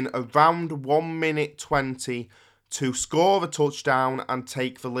in around 1 minute 20 to score the touchdown and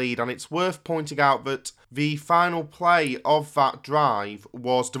take the lead. And it's worth pointing out that the final play of that drive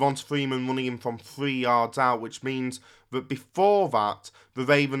was Devonta Freeman running in from 3 yards out, which means that before that, the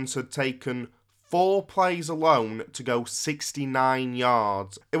Ravens had taken 4 plays alone to go 69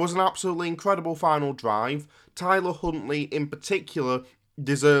 yards. It was an absolutely incredible final drive. Tyler Huntley, in particular,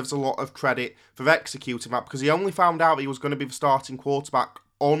 deserves a lot of credit for executing that because he only found out he was going to be the starting quarterback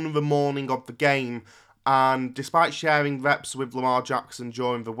on the morning of the game. And despite sharing reps with Lamar Jackson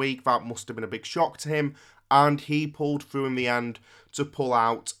during the week, that must have been a big shock to him. And he pulled through in the end to pull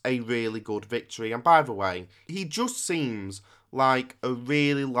out a really good victory. And by the way, he just seems like a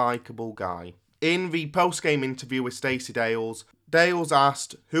really likeable guy. In the post-game interview with Stacey Dales, Dales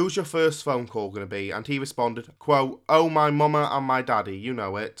asked, "Who's your first phone call going to be?" And he responded, quote, "Oh, my mama and my daddy, you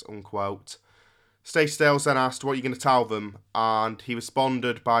know it," unquote. Stacey Dales then asked, "What are you going to tell them?" And he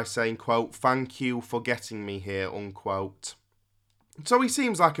responded by saying, quote, "Thank you for getting me here," unquote. So he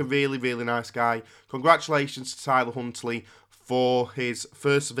seems like a really, really nice guy. Congratulations to Tyler Huntley for his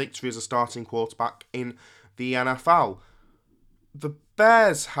first victory as a starting quarterback in the NFL. The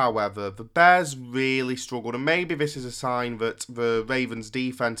Bears, however, really struggled, and maybe this is a sign that the Ravens'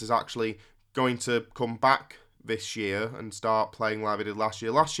 defense is actually going to come back this year and start playing like they did last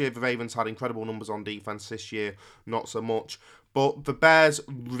year. Last year, the Ravens had incredible numbers on defense. This year, not so much. But the Bears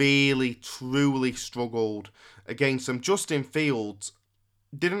really, truly struggled against them. Justin Fields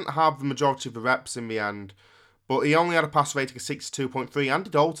didn't have the majority of the reps in the end, but he only had a pass rating of 62.3. Andy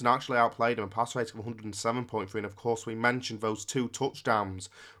Dalton actually outplayed him, a pass rating of 107.3. And of course, we mentioned those 2 touchdowns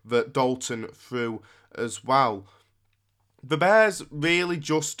that Dalton threw as well. The Bears really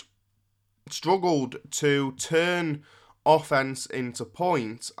just struggled to turn offense into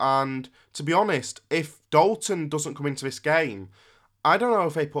points, and to be honest, if Dalton doesn't come into this game, I don't know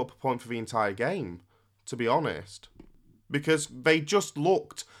if they put up a point for the entire game, to be honest, because they just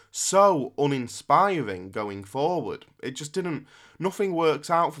looked so uninspiring going forward. It just nothing works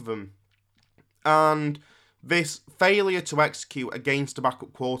out for them, and this failure to execute against a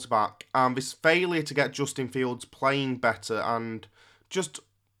backup quarterback, and this failure to get Justin Fields playing better, and just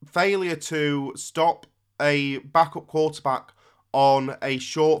failure to stop a backup quarterback on a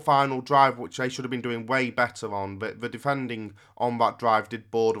short final drive, which they should have been doing way better on. But the defending on that drive did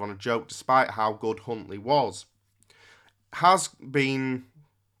border on a joke, despite how good Huntley was. Has been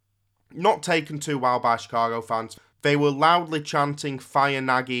not taken too well by Chicago fans. They were loudly chanting "Fire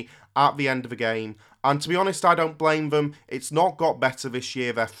Nagy" at the end of the game. And to be honest, I don't blame them. It's not got better this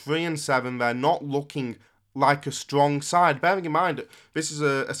year. They're 3-7. They're not looking like a strong side. Bearing in mind, this is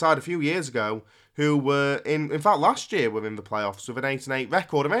a side a few years ago who were in fact last year were in the playoffs with an 8-8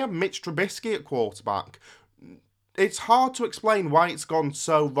 record, and they had Mitch Trubisky at quarterback. It's hard to explain why it's gone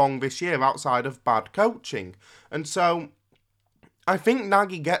so wrong this year outside of bad coaching. And so I think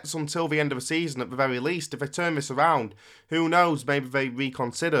Nagy gets until the end of the season at the very least. If they turn this around, who knows, maybe they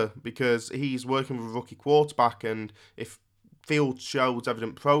reconsider, because he's working with a rookie quarterback, and if Fields shows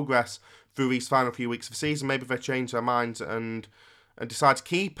evident progress through these final few weeks of the season, maybe they change their minds and decide to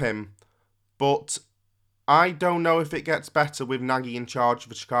keep him. But I don't know if it gets better with Nagy in charge of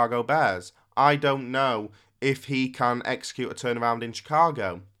the Chicago Bears. I don't know if he can execute a turnaround in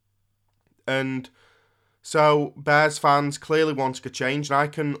Chicago. And so Bears fans clearly wanting a change, and I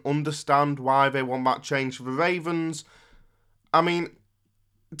can understand why they want that change for the Ravens. I mean,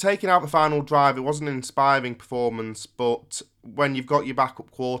 taking out the final drive, it wasn't an inspiring performance, but when you've got your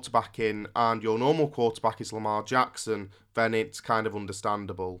backup quarterback in and your normal quarterback is Lamar Jackson, then it's kind of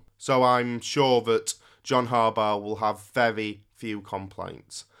understandable. So I'm sure that John Harbaugh will have very few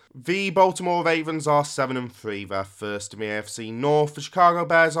complaints. The Baltimore Ravens are 7-3, they're first in the AFC North. The Chicago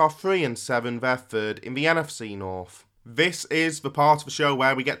Bears are 3-7, they're third in the NFC North. This is the part of the show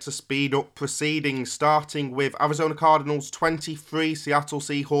where we get to speed up proceedings, starting with Arizona Cardinals 23, Seattle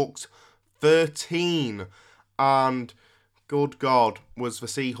Seahawks 13. And good God, was the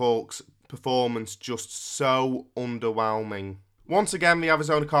Seahawks performance just so underwhelming. Once again, the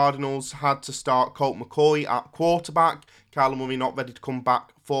Arizona Cardinals had to start Colt McCoy at quarterback. Kyler Murray not ready to come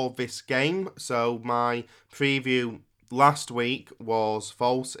back for this game, so my preview last week was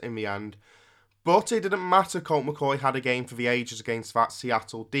false in the end. But it didn't matter, Colt McCoy had a game for the ages against that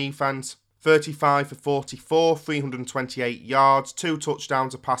Seattle defense. 35 for 44, 328 yards, 2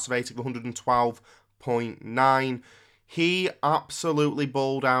 touchdowns, a passer rating of 112.9. He absolutely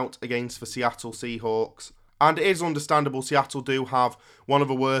balled out against the Seattle Seahawks. And it is understandable, Seattle do have one of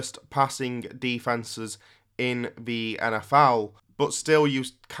the worst passing defenses in the NFL. But still, you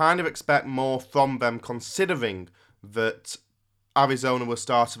kind of expect more from them, considering that Arizona will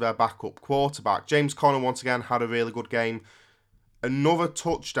start their backup quarterback. James Conner once again had a really good game. Another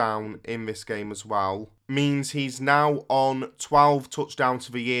touchdown in this game as well means he's now on 12 touchdowns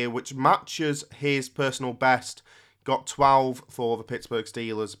for the year, which matches his personal best. Got 12 for the Pittsburgh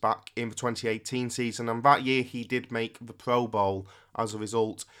Steelers back in the 2018 season, and that year he did make the Pro Bowl as a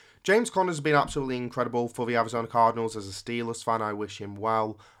result. James Conner has been absolutely incredible for the Arizona Cardinals. As a Steelers fan, I wish him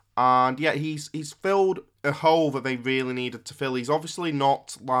well. And yeah, he's filled a hole that they really needed to fill. He's obviously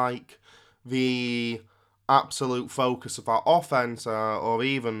not like the absolute focus of our offense or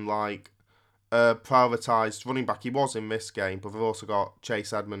even like a prioritised running back. He was in this game, but they've also got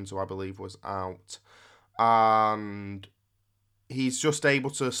Chase Edmonds, who I believe was out. And he's just able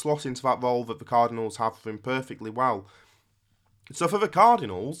to slot into that role that the Cardinals have for him perfectly well. So for the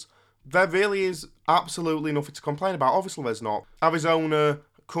Cardinals, there really is absolutely nothing to complain about. Obviously there's not. Arizona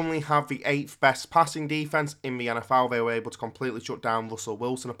currently have the 8th best passing defense in the NFL. They were able to completely shut down Russell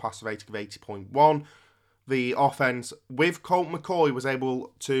Wilson, a passer rating of 80.1. The offense with Colt McCoy was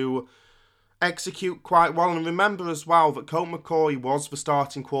able to execute quite well. And remember as well that Colt McCoy was the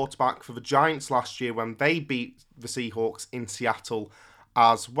starting quarterback for the Giants last year when they beat the Seahawks in Seattle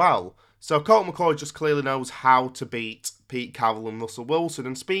as well. So Colt McCoy just clearly knows how to beat Pete Carroll and Russell Wilson.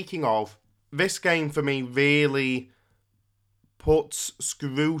 And speaking of, this game for me really puts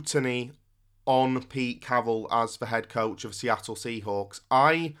scrutiny on Pete Carroll as the head coach of Seattle Seahawks.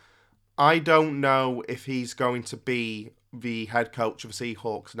 I don't know if he's going to be the head coach of the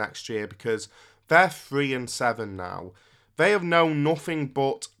Seahawks next year, because they're 3-7 now. They have known nothing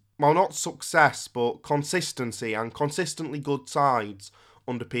but, well, not success, but consistency and consistently good sides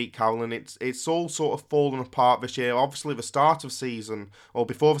under Pete Carroll, and it's all sort of fallen apart this year. Obviously, the start of season, or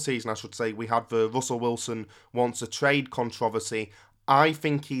before the season, I should say, we had the Russell Wilson wants a trade controversy. I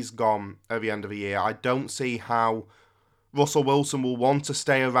think he's gone at the end of the year. I don't see how Russell Wilson will want to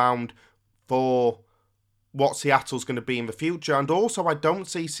stay around for what Seattle's going to be in the future. And also, I don't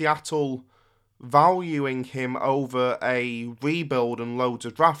see Seattle valuing him over a rebuild and loads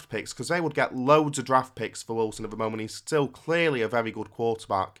of draft picks, because they would get loads of draft picks for Wilson at the moment. He's still clearly a very good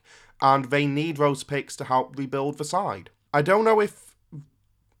quarterback, and they need those picks to help rebuild the side. I don't know if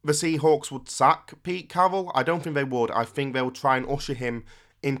the Seahawks would sack Pete Carroll. I don't think they would. I think they would try and usher him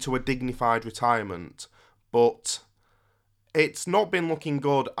into a dignified retirement, but it's not been looking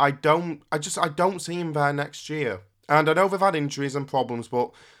good. I don't see him there next year. And I know they've had injuries and problems,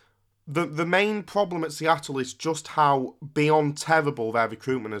 but the main problem at Seattle is just how beyond terrible their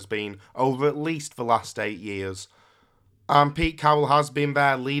recruitment has been over at least the last 8 years. And Pete Carroll has been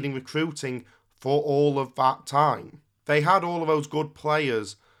there leading recruiting for all of that time. They had all of those good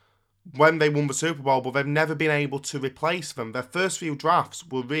players when they won the Super Bowl, but they've never been able to replace them. Their first few drafts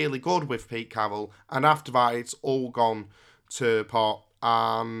were really good with Pete Carroll, and after that it's all gone to pot,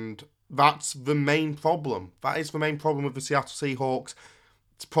 and that's the main problem. That is the main problem with the Seattle Seahawks.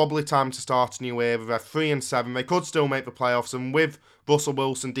 It's probably time to start a new era. They're 3-7. They could still make the playoffs, and with Russell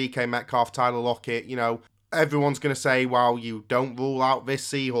Wilson, DK Metcalf, Tyler Lockett, everyone's going to say, well, you don't rule out this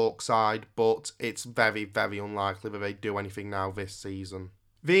Seahawks side, but it's very, very unlikely that they do anything now this season.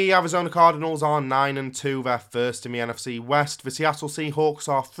 The Arizona Cardinals are 9-2, they're first in the NFC West. The Seattle Seahawks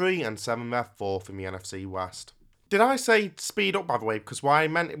are 3-7, they're fourth in the NFC West. Did I say speed up, by the way? Because what I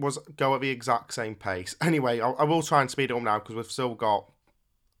meant it was go at the exact same pace. Anyway, I will try and speed it up now, because we've still got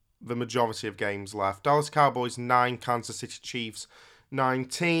the majority of games left. Dallas Cowboys 9, Kansas City Chiefs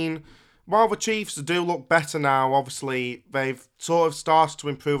 19. While the Chiefs do look better now, obviously, they've sort of started to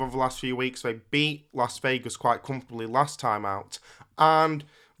improve over the last few weeks. They beat Las Vegas quite comfortably last time out. And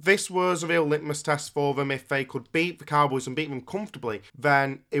this was a real litmus test for them. If they could beat the Cowboys and beat them comfortably,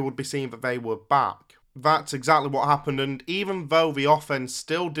 then it would be seen that they were back. That's exactly what happened, and even though the offense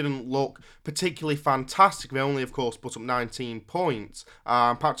still didn't look particularly fantastic, they only, of course, put up 19 points.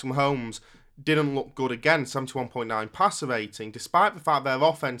 Patrick Mahomes didn't look good again, 71.9 passer rating, despite the fact their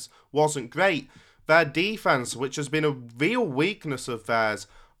offense wasn't great. Their defense, which has been a real weakness of theirs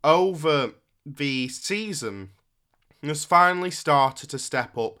over the season has finally started to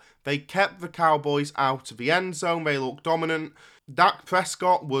step up. They kept the Cowboys out of the end zone. They looked dominant. Dak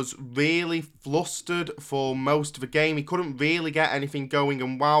Prescott was really flustered for most of the game. He couldn't really get anything going,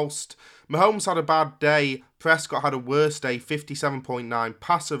 and whilst Mahomes had a bad day, Prescott had a worse day, 57.9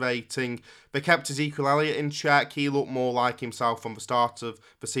 passer rating. They kept Ezekiel Elliott in check. He looked more like himself from the start of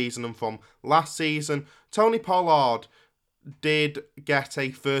the season and from last season. Tony Pollard did get a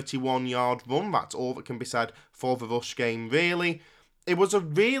 31-yard run. That's all that can be said for the rush game, really. It was a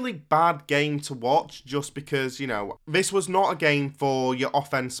really bad game to watch just because, this was not a game for your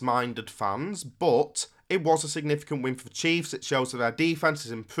offense-minded fans, but it was a significant win for the Chiefs. It shows that their defense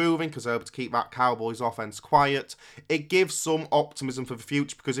is improving because they're able to keep that Cowboys offense quiet. It gives some optimism for the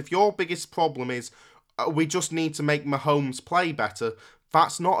future because if your biggest problem is we just need to make Mahomes play better,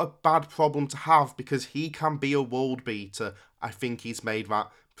 that's not a bad problem to have because he can be a world beater. I think he's made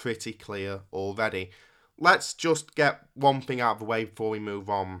that pretty clear already. Let's just get one thing out of the way before we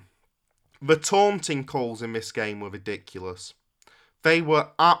move on. The taunting calls in this game were ridiculous. They were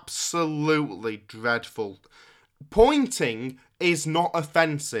absolutely dreadful. Pointing is not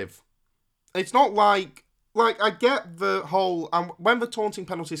offensive. It's not like I get the whole... And when the taunting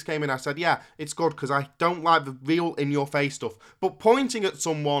penalties came in, I said, yeah, it's good because I don't like the real in-your-face stuff. But pointing at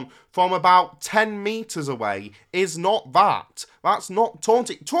someone from about 10 metres away is not that. That's not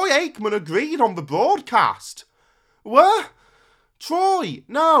taunting. Troy Aikman agreed on the broadcast. What? Troy,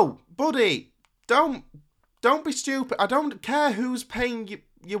 no, buddy, don't be stupid. I don't care who's paying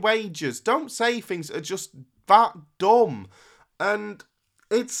your wages. Don't say things that are just that dumb. And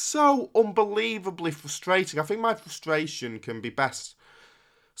it's so unbelievably frustrating. I think my frustration can be best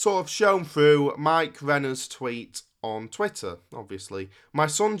sort of shown through Mike Renner's tweet on Twitter, obviously. My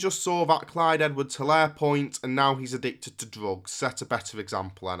son just saw that Clyde Edwards-Helaire point and now he's addicted to drugs. Set a better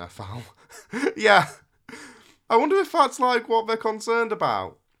example, NFL. Yeah. I wonder if that's like what they're concerned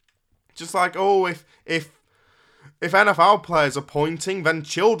about. Just like, oh, if NFL players are pointing, then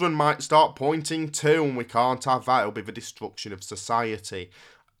children might start pointing too, and we can't have that. It'll be the destruction of society.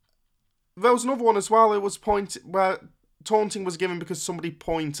 There was another one as well. It was where taunting was given because somebody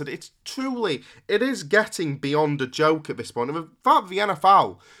pointed. It is getting beyond a joke at this point. And the fact that the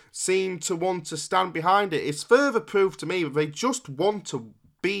NFL seem to want to stand behind it is further proof to me that they just want to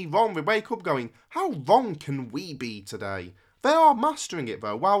be wrong. They wake up going, how wrong can we be today? They are mastering it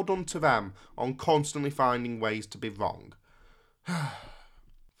though. Well done to them on constantly finding ways to be wrong.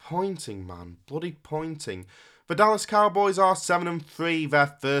 Pointing, man. Bloody pointing. The Dallas Cowboys are 7-3,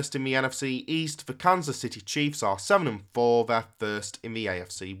 they're first in the NFC East. The Kansas City Chiefs are 7-4, they're first in the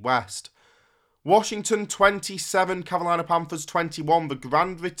AFC West. Washington 27, Carolina Panthers 21. The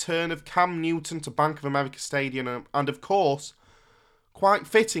grand return of Cam Newton to Bank of America Stadium and of course, quite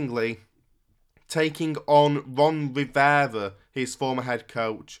fittingly, taking on Ron Rivera, his former head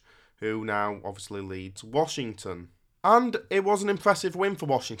coach, who now obviously leads Washington. And it was an impressive win for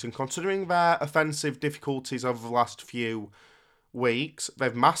Washington, considering their offensive difficulties over the last few weeks.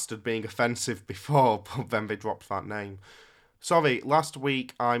 They've mastered being offensive before, but then they dropped that name. Sorry, last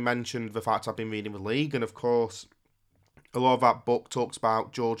week I mentioned the fact I've been reading The League, and of course, a lot of that book talks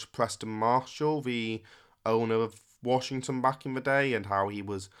about George Preston Marshall, the owner of Washington back in the day, and how he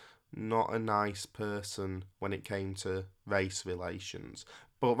was not a nice person when it came to race relations.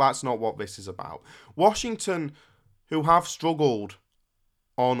 But that's not what this is about. Washington, who have struggled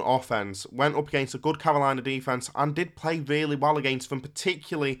on offense, went up against a good Carolina defense and did play really well against them,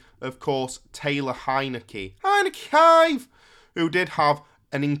 particularly, of course, Taylor Heinicke. Heinicke, who did have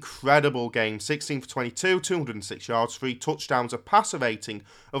an incredible game. 16 for 22, 206 yards, 3 touchdowns, a passer rating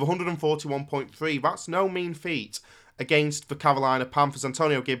of 141.3. That's no mean feat against the Carolina Panthers.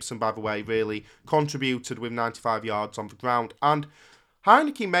 Antonio Gibson, by the way, really contributed with 95 yards on the ground. And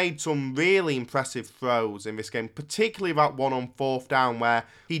Heinicke made some really impressive throws in this game, particularly that one on 4th down where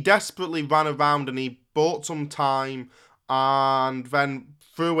he desperately ran around and he bought some time and then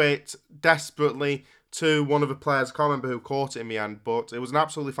threw it desperately to one of the players. I can't remember who caught it in the end, but it was an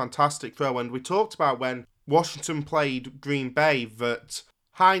absolutely fantastic throw. And we talked about when Washington played Green Bay that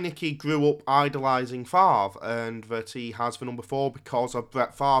Heinicke grew up idolising Favre and that he has the number 4 because of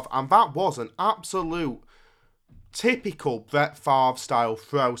Brett Favre. And that was an absolute typical Brett Favre style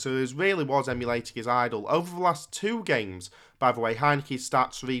throw, so it really was emulating his idol. Over the last 2 games, by the way, Heinicke's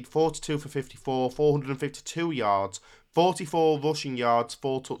stats read 42 for 54, 452 yards, 44 rushing yards,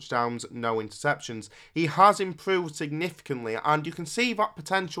 4 touchdowns, no interceptions. He has improved significantly, and you can see that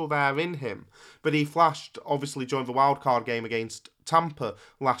potential there in him. But he flashed, obviously, during the wildcard game against Tampa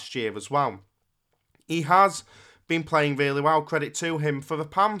last year as well. He has been playing really well. Credit to him. For the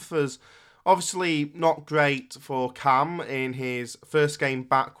Panthers, obviously not great for Cam in his first game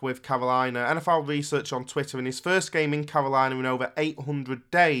back with Carolina. NFL research on Twitter, in his first game in Carolina in over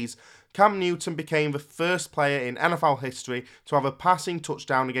 800 days, Cam Newton became the first player in NFL history to have a passing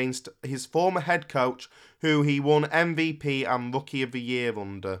touchdown against his former head coach, who he won MVP and Rookie of the Year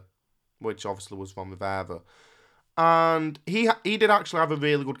under, which obviously was Ron Rivera. And he did actually have a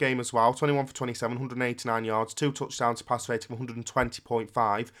really good game as well. 21 for 27, 189 yards, 2 touchdowns, a pass rating of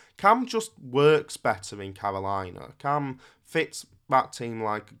 120.5. Cam just works better in Carolina. Cam fits that team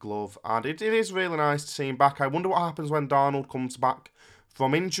like a glove, and it is really nice to see him back. I wonder what happens when Darnold comes back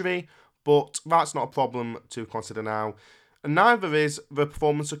from injury, but that's not a problem to consider now. And neither is the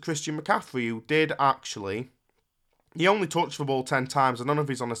performance of Christian McCaffrey, who did actually... He only touched the ball 10 times. I don't know if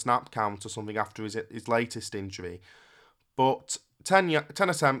he's on a snap count or something after his latest injury. But 10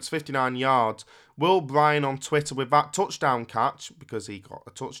 attempts, 59 yards. Will Bryan on Twitter with that touchdown catch, because he got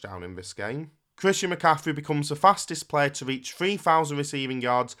a touchdown in this game. Christian McCaffrey becomes the fastest player to reach 3,000 receiving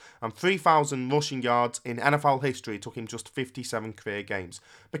yards and 3,000 rushing yards in NFL history. It took him just 57 career games.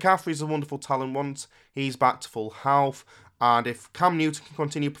 McCaffrey is a wonderful talent once he's back to full health. And if Cam Newton can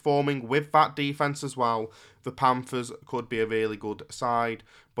continue performing with that defense as well, the Panthers could be a really good side,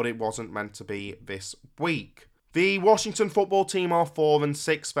 but it wasn't meant to be this week. The Washington football team are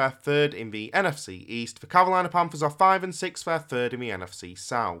 4-6, they're third in the NFC East. The Carolina Panthers are 5-6, they're third in the NFC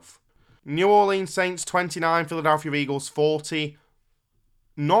South. New Orleans Saints 29, Philadelphia Eagles 40.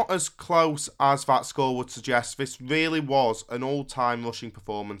 Not as close as that score would suggest. This really was an all-time rushing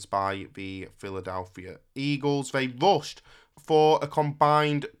performance by the Philadelphia Eagles. They rushed for a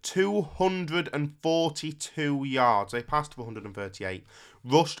combined 242 yards. They passed for 138.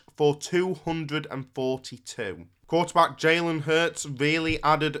 Rushed for 242. Quarterback Jalen Hurts really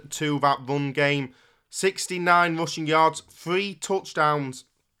added to that run game. 69 rushing yards, 3 touchdowns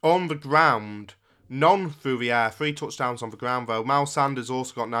on the ground. None through the air. 3 touchdowns on the ground, though. Miles Sanders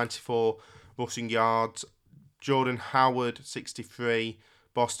also got 94 rushing yards. Jordan Howard, 63.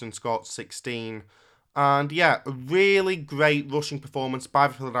 Boston Scott, 16. And yeah, a really great rushing performance by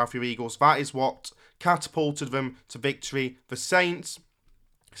the Philadelphia Eagles. That is what catapulted them to victory. The Saints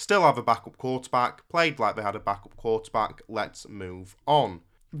still have a backup quarterback. Played like they had a backup quarterback. Let's move on.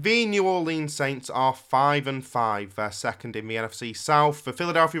 The New Orleans Saints are 5-5, they're second in the NFC South. The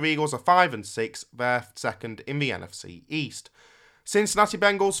Philadelphia Eagles are 5-6, they're second in the NFC East. Cincinnati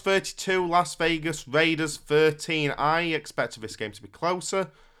Bengals 32, Las Vegas Raiders 13. I expected this game to be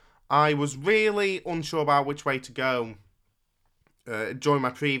closer. I was really unsure about which way to go. During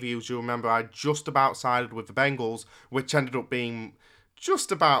my previews, you'll remember I just about sided with the Bengals, which ended up being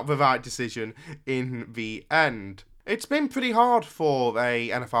just about the right decision in the end. It's been pretty hard for a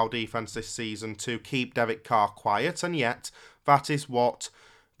NFL defense this season to keep Derek Carr quiet, and yet that is what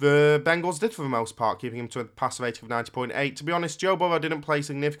the Bengals did for the most part, keeping him to a passer rating of 90.8. To be honest, Joe Burrow didn't play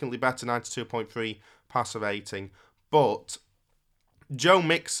significantly better, 92.3 passer rating, but Joe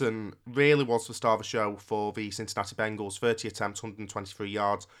Mixon really was the star of the show for the Cincinnati Bengals. 30 attempts, 123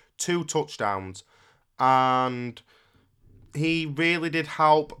 yards, 2 touchdowns, and he really did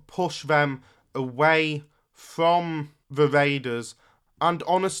help push them away from the Raiders, and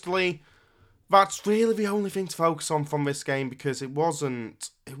honestly, that's really the only thing to focus on from this game, because it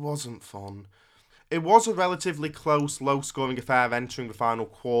wasn't fun. It was a relatively close, low-scoring affair entering the final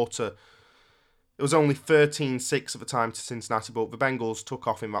quarter. It was only 13-6 at the time to Cincinnati, but the Bengals took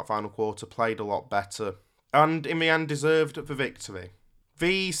off in that final quarter, played a lot better, and in the end deserved the victory.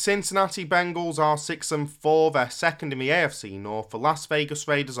 The Cincinnati Bengals are 6-4, they're second in the AFC North. The Las Vegas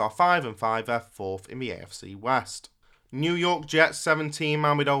Raiders are 5-5, they're fourth in the AFC West. New York Jets 17,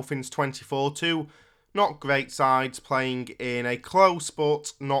 Miami Dolphins 24, 2 not great sides playing in a close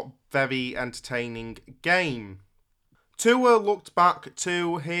but not very entertaining game. Tua looked back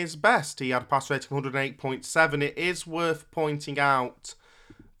to his best. He had a pass rating of 108.7. It is worth pointing out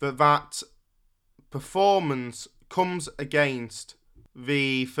that performance comes against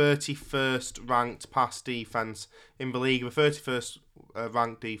the 31st ranked pass defense in the league, the 31st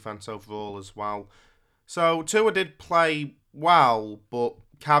ranked defense overall as well. So Tua did play well, but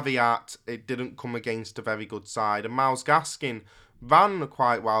caveat, it didn't come against a very good side. And Myles Gaskin ran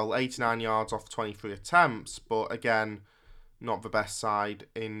quite well, 89 yards off 23 attempts, but again, not the best side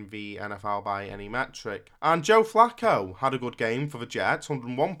in the NFL by any metric. And Joe Flacco had a good game for the Jets,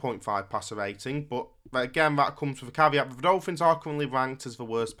 101.5 passer rating, but again, that comes with a caveat. The Dolphins are currently ranked as the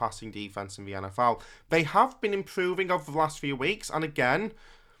worst passing defense in the NFL. They have been improving over the last few weeks, and again,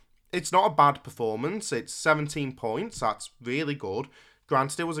 it's not a bad performance. It's 17 points, that's really good.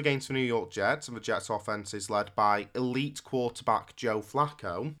 Granted, it was against the New York Jets, and the Jets' offense is led by elite quarterback Joe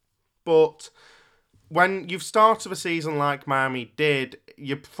Flacco. But when you've started a season like Miami did,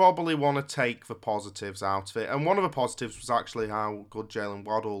 you probably want to take the positives out of it. And one of the positives was actually how good Jalen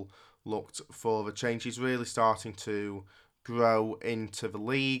Waddle looked for the change. He's really starting to grow into the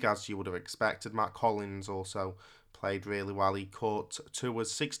league, as you would have expected. Matt Collins also played really well. He caught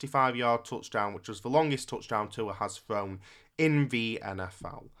Tua's 65-yard touchdown, which was the longest touchdown Tua has thrown in the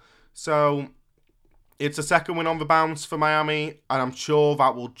NFL. So it's a second win on the bounce for Miami, and I'm sure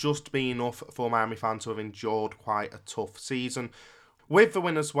that will just be enough for Miami fans who have endured quite a tough season. With the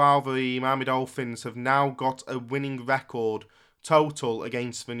win as well, the Miami Dolphins have now got a winning record total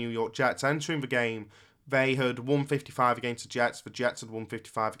against the New York Jets. Entering the game, they had won 55 against the Jets had won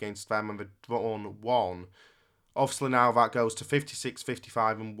 55 against them, and they'd drawn 1. Obviously now that goes to 56,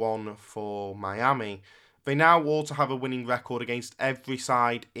 55 and 1 for Miami. They now also have a winning record against every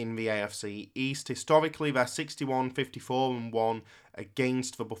side in the AFC East. Historically, they're 61, 54 and 1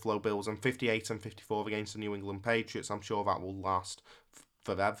 against the Buffalo Bills and 58 and 54 against the New England Patriots. I'm sure that will last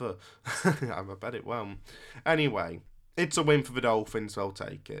forever. I bet it won't. Anyway, it's a win for the Dolphins, they'll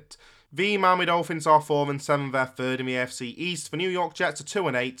take it. The Miami Dolphins are 4-7, they're 3rd in the AFC East. The New York Jets are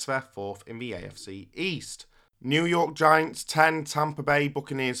 2-8, they're 4th in the AFC East. New York Giants 10, Tampa Bay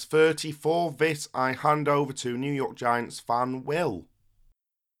Buccaneers 30. For this, I hand over to New York Giants fan Will.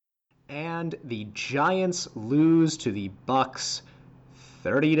 And the Giants lose to the Bucs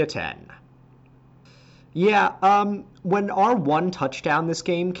 30-10. Yeah, when our one touchdown this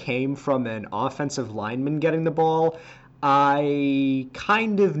game came from an offensive lineman getting the ball, I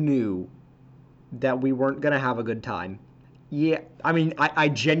kind of knew that we weren't going to have a good time. Yeah, I mean, I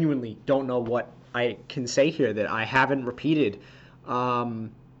genuinely don't know what I can say here that I haven't repeated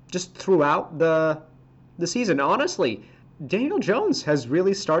just throughout the season. Honestly, Daniel Jones has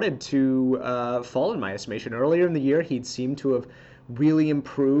really started to fall in my estimation. Earlier in the year, he'd seemed to have really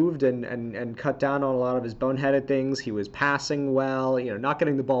improved and cut down on a lot of his boneheaded things. He was passing well, not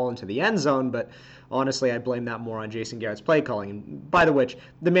getting the ball into the end zone, but honestly, I blame that more on Jason Garrett's play calling. By the which,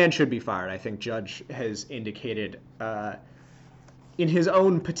 the man should be fired. I think Judge has indicated in his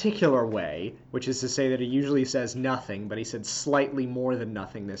own particular way, which is to say that he usually says nothing, but he said slightly more than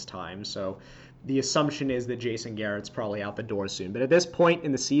nothing this time. So the assumption is that Jason Garrett's probably out the door soon. But at this point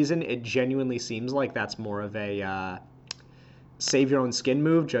in the season, it genuinely seems like that's more of a save your own skin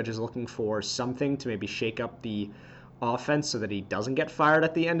move. Judge is looking for something to maybe shake up the offense so that he doesn't get fired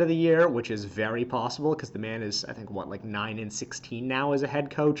at the end of the year, which is very possible because the man is, I think, 9-16 now as a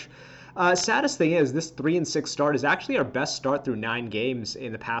head coach. Saddest thing is this 3-6 start is actually our best start through 9 games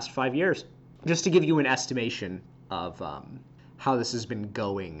in the past 5 years. Just to give you an estimation of how this has been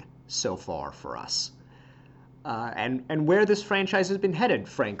going so far for us. And where this franchise has been headed,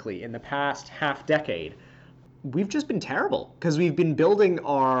 frankly, in the past half decade. We've just been terrible because we've been building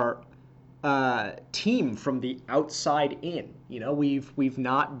our team from the outside in. We've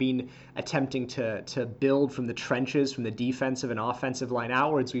not been attempting to build from the trenches, from the defensive and offensive line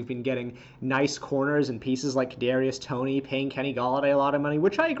outwards. We've been getting nice corners and pieces like Kadarius Toney, paying Kenny Golladay a lot of money,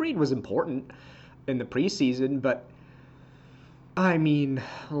 which I agreed was important in the preseason. But I mean,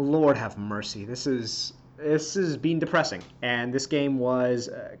 Lord have mercy, this has been depressing, and this game was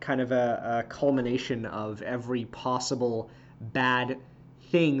kind of a culmination of every possible bad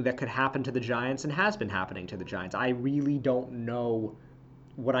thing that could happen to the Giants and has been happening to the Giants. I really don't know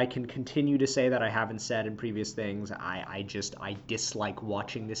what I can continue to say that I haven't said in previous things. I dislike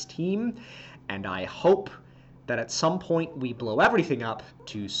watching this team, and I hope that at some point we blow everything up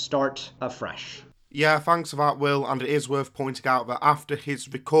to start afresh. Yeah, thanks for that, Will, and it is worth pointing out that after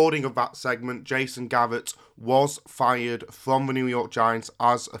his recording of that segment, Jason Garrett was fired from the New York Giants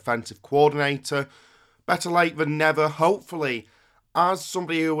as offensive coordinator. Better late than never, hopefully. As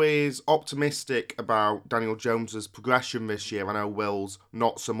somebody who is optimistic about Daniel Jones's progression this year, I know Will's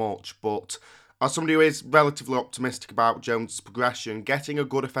not so much, but as somebody who is relatively optimistic about Jones's progression, getting a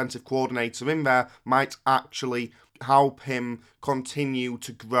good offensive coordinator in there might actually help him continue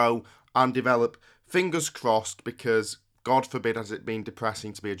to grow and develop. Fingers crossed, because God forbid has it been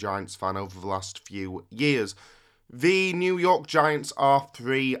depressing to be a Giants fan over the last few years. The New York Giants are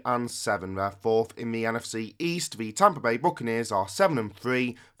 3-7. They're 4th in the NFC East. The Tampa Bay Buccaneers are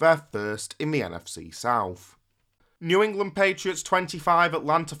 7-3. They're 1st in the NFC South. New England Patriots 25,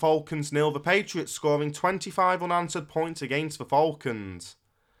 Atlanta Falcons 0. The Patriots scoring 25 unanswered points against the Falcons.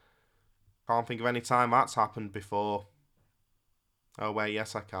 Can't think of any time that's happened before. Oh wait,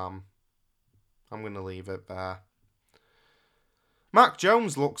 yes I can. I'm going to leave it there. Mac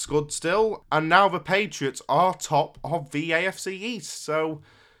Jones looks good still, and now the Patriots are top of the AFC East, so,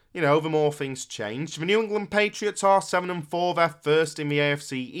 the more things change. The New England Patriots are 7-4, they're first in the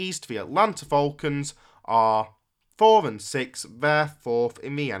AFC East. The Atlanta Falcons are 4-6, they're fourth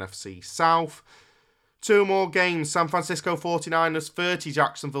in the NFC South. Two more games, San Francisco 49ers 30,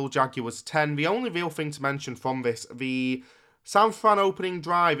 Jacksonville Jaguars 10. The only real thing to mention from this, the San Fran opening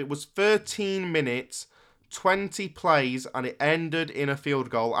drive, it was 13 minutes, 20 plays, and it ended in a field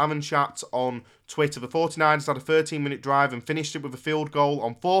goal. Aaron Schatz on Twitter, the 49ers had a 13-minute drive and finished it with a field goal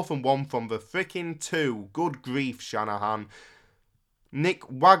on 4th and 1 from the frickin' 2. Good grief, Shanahan. Nick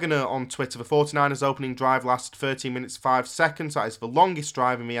Wagner on Twitter, the 49ers opening drive lasted 13 minutes 5 seconds. That is the longest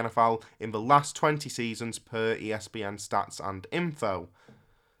drive in the NFL in the last 20 seasons per ESPN stats and info.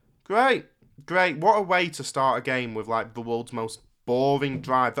 Great. What a way to start a game with like the world's most boring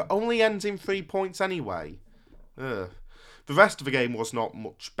drive that only ends in 3 points anyway. Ugh. The rest of the game was not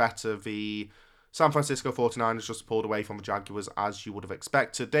much better. The San Francisco 49ers just pulled away from the Jaguars as you would have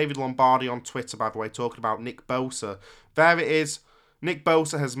expected. David Lombardi on Twitter, by the way, talking about Nick Bosa. There it is. Nick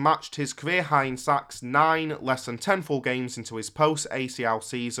Bosa has matched his career high in sacks 9 less than 10 full games into his post-ACL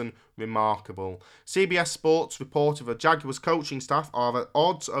season. Remarkable. CBS Sports reported the Jaguars coaching staff are at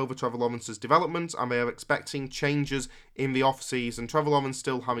odds over Trevor Lawrence's development and they are expecting changes in the off-season. Trevor Lawrence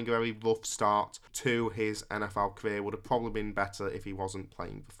still having a very rough start to his NFL career. Would have probably been better if he wasn't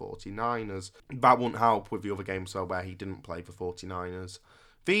playing for 49ers. That wouldn't help with the other games though where he didn't play for 49ers.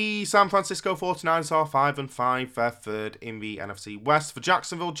 The San Francisco 49ers are 5-5, they're third in the NFC West. The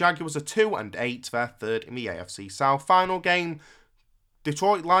Jacksonville Jaguars are 2-8, they're third in the AFC South. Final game,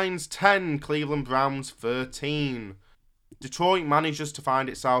 Detroit Lions 10, Cleveland Browns 13. Detroit manages to find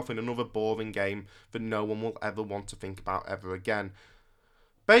itself in another boring game that no one will ever want to think about ever again.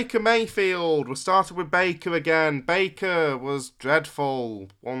 Baker Mayfield, we started with Baker again. Baker was dreadful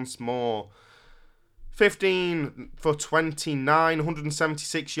once more. 15 for 29,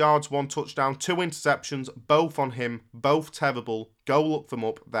 176 yards, 1 touchdown, 2 interceptions, both on him, both terrible. Go look them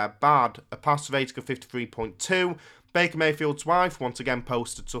up, they're bad. A passer rating of 53.2. Baker Mayfield's wife once again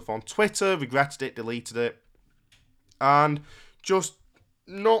posted stuff on Twitter, regretted it, deleted it. And just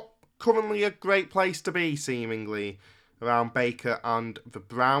not currently a great place to be, seemingly, around Baker and the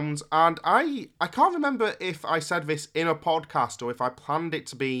Browns. And I can't remember if I said this in a podcast or if I planned it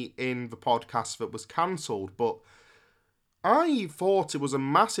to be in the podcast that was cancelled, but I thought it was a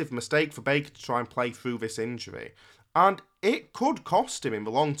massive mistake for Baker to try and play through this injury. And it could cost him in the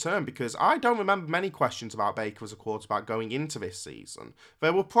long term because I don't remember many questions about Baker as a quarterback going into this season.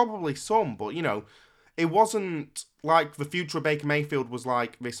 There were probably some, but it wasn't like the future of Baker Mayfield was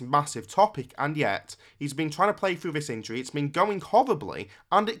like this massive topic, and yet he's been trying to play through this injury. It's been going horribly,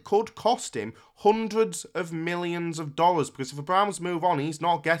 and it could cost him hundreds of millions of dollars because if the Browns move on, he's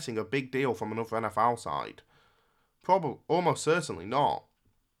not getting a big deal from another NFL side. Probably, almost certainly not.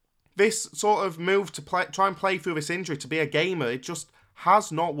 This sort of move to try and play through this injury to be a gamer, it just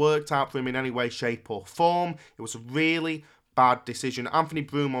has not worked out for him in any way, shape or form. It was a really bad decision. Anthony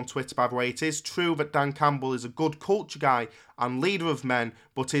Broom on Twitter, by the way, it is true that Dan Campbell is a good culture guy and leader of men,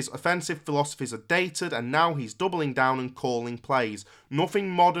 but his offensive philosophies are dated and now he's doubling down and calling plays. Nothing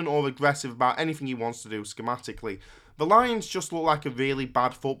modern or aggressive about anything he wants to do schematically. The Lions just look like a really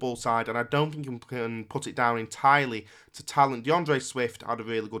bad football side and I don't think you can put it down entirely to talent. DeAndre Swift had a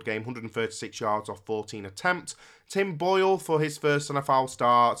really good game, 136 yards off 14 attempts. Tim Boyle, for his first NFL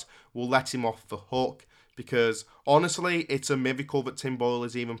start, will let him off the hook. Because, honestly, it's a miracle that Tim Boyle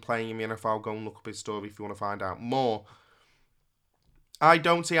is even playing in the NFL. Go and look up his story if you want to find out more. I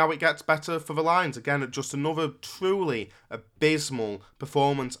don't see how it gets better for the Lions. Again, just another truly abysmal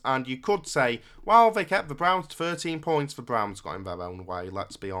performance. And you could say, well, they kept the Browns to 13 points. The Browns got in their own way,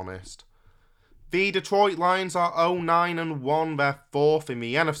 let's be honest. The Detroit Lions are 0-9-1. They're fourth in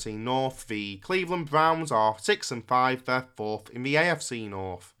the NFC North. The Cleveland Browns are 6-5. They're fourth in the AFC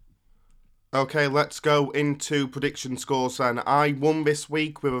North. Okay, let's go into prediction scores then. I won this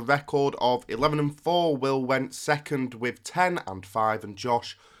week with a record of 11-4. Will went second with 10-5, and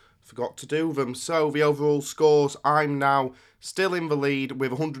Josh forgot to do them. So the overall scores, I'm now still in the lead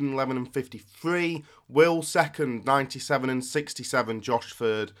with 111-53. Will second, 97-67. Josh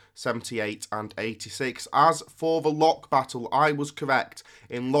third, 78-86. As for the lock battle, I was correct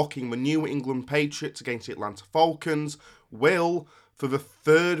in locking the New England Patriots against the Atlanta Falcons. Will, for the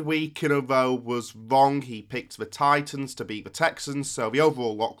third week in a row, was wrong. He picked the Titans to beat the Texans. So the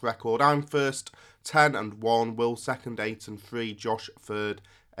overall lock record, I'm first, 10-1. Will second, 8-3. Josh third,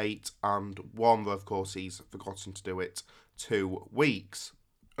 8-1. Though of course he's forgotten to do it 2 weeks.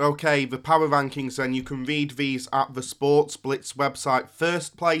 Okay, the power rankings then, you can read these at the Sports Blitz website.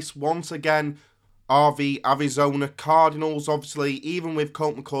 First place, once again, are the Arizona Cardinals. Obviously, even with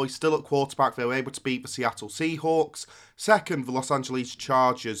Colt McCoy still at quarterback, they were able to beat the Seattle Seahawks. Second, the Los Angeles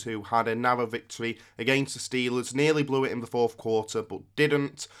Chargers, who had a narrow victory against the Steelers. Nearly blew it in the fourth quarter, but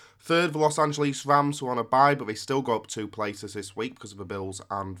didn't. Third, the Los Angeles Rams, who are on a bye, but they still go up 2 places this week because of the Bills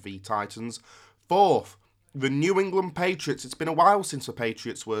and the Titans. Fourth, the New England Patriots. It's been a while since the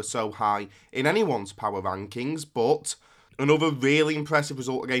Patriots were so high in anyone's power rankings, but another really impressive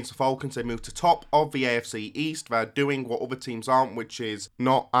result against the Falcons. They moved to top of the AFC East. They're doing what other teams aren't, which is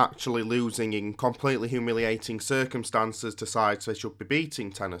not actually losing in completely humiliating circumstances, decides they should be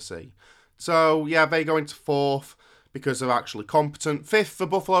beating Tennessee. So, yeah, they go into fourth because they're actually competent. Fifth, the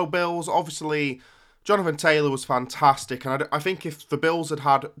Buffalo Bills. Obviously, Jonathan Taylor was fantastic, and I think if the Bills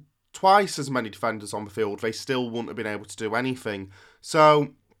had twice as many defenders on the field, they still wouldn't have been able to do anything. So,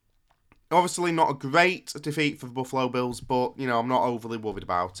 obviously not a great defeat for the Buffalo Bills, but, I'm not overly worried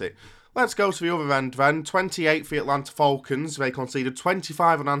about it. Let's go to the other end then. 28 for the Atlanta Falcons. They conceded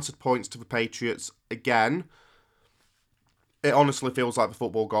 25 unanswered points to the Patriots again. It honestly feels like the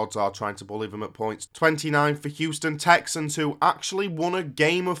football gods are trying to bully them at points. 29 for Houston Texans, who actually won a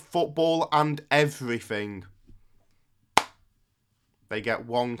game of football and everything. They get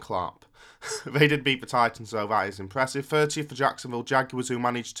 1 clap. They did beat the Titans, so that is impressive. 30 for Jacksonville Jaguars, who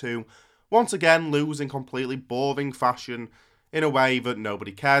managed to, once again, lose in completely boring fashion in a way that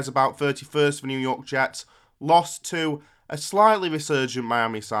nobody cares about. 31st for New York Jets, lost to a slightly resurgent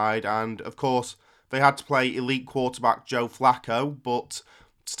Miami side, and, of course, they had to play elite quarterback Joe Flacco, but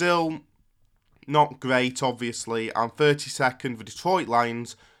still not great, obviously. And 32nd for Detroit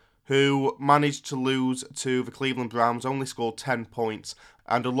Lions, who managed to lose to the Cleveland Browns, only scored 10 points,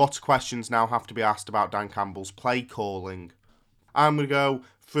 and a lot of questions now have to be asked about Dan Campbell's play calling. I'm going to go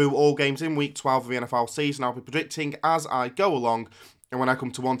through all games in Week 12 of the NFL season. I'll be predicting as I go along, and when I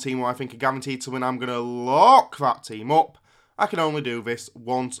come to one team where I think are guaranteed to win, I'm going to lock that team up. I can only do this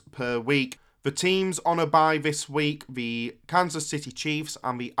once per week. The teams on a bye this week, the Kansas City Chiefs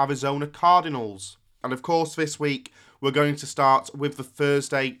and the Arizona Cardinals. And of course this week, we're going to start with the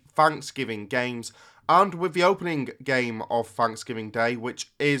Thursday Thanksgiving games and with the opening game of Thanksgiving Day, which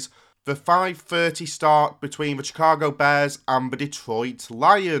is the 5:30 start between the Chicago Bears and the Detroit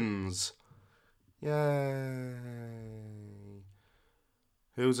Lions. Yay.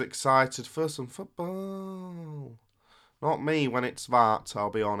 Who's excited for some football? Not me when it's that,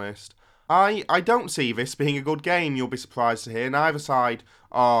 I'll be honest. I don't see this being a good game, you'll be surprised to hear. Neither side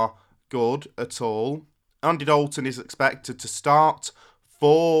are good at all. Andy Dalton is expected to start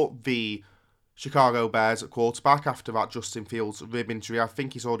for the Chicago Bears at quarterback after that Justin Fields rib injury. I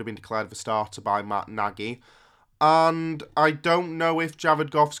think he's already been declared the starter by Matt Nagy. And I don't know if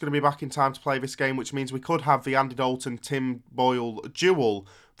Jared Goff's going to be back in time to play this game, which means we could have the Andy Dalton-Tim Boyle duel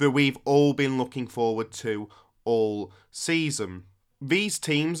that we've all been looking forward to all season. These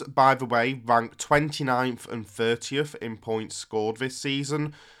teams, by the way, rank 29th and 30th in points scored this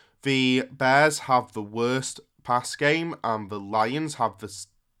season. The Bears have the worst pass game, and the Lions have the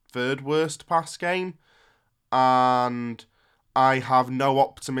third worst pass game. And I have no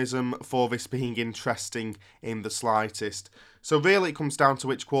optimism for this being interesting in the slightest. So really it comes down to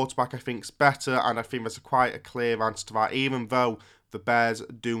which quarterback I think's better, and I think there's quite a clear answer to that, even though the Bears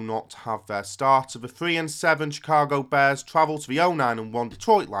do not have their starter. The 3-7 Chicago Bears travel to the 0-9-1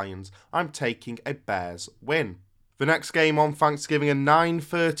 Detroit Lions. I'm taking a Bears win. The next game on Thanksgiving, a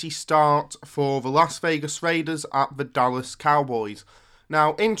 9:30 start for the Las Vegas Raiders at the Dallas Cowboys.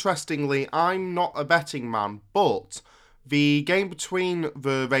 Now, interestingly, I'm not a betting man, but the game between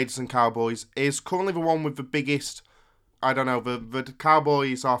the Raiders and Cowboys is currently the one with the biggest, the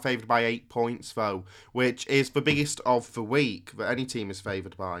Cowboys are favoured by 8 points, though, which is the biggest of the week that any team is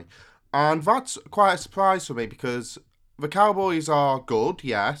favoured by. And that's quite a surprise for me because the Cowboys are good,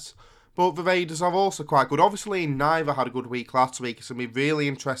 yes, but the Raiders are also quite good. Obviously, neither had a good week last week. It's going to be really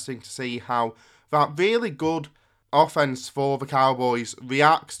interesting to see how that really good offense for the Cowboys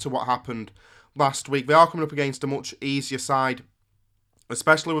reacts to what happened last week. They are coming up against a much easier side,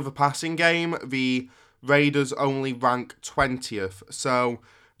 especially with the passing game. The Raiders only rank 20th, so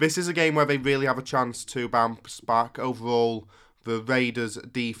this is a game where they really have a chance to bounce back. Overall, the Raiders'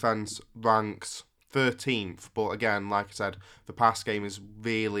 defense ranks 13th, but again, like I said, the pass game is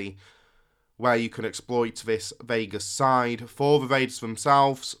really where you can exploit this Vegas side. For the Raiders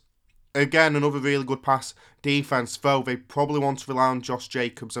themselves, again, another really good pass defense, though they probably want to rely on Josh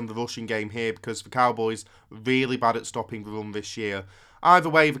Jacobs and the rushing game here because the Cowboys are really bad at stopping the run this year. Either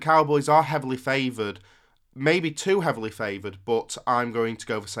way, the Cowboys are heavily favoured, maybe too heavily favoured, but I'm going to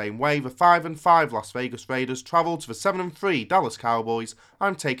go the same way. The 5-5 Las Vegas Raiders travel to the 7-3 Dallas Cowboys.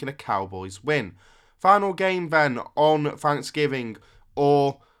 I'm taking a Cowboys win. Final game then on Thanksgiving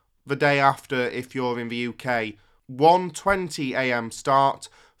or the day after if you're in the UK. 1:20 a.m. start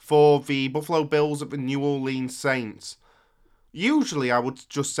for the Buffalo Bills at the New Orleans Saints. Usually I would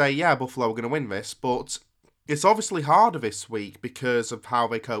just say, yeah, Buffalo are going to win this, but it's obviously harder this week because of how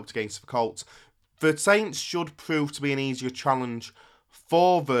they coped against the Colts. The Saints should prove to be an easier challenge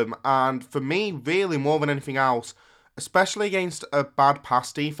for them, and for me, really more than anything else, especially against a bad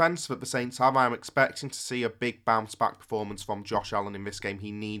pass defense that the Saints have, I'm expecting to see a big bounce back performance from Josh Allen in this game.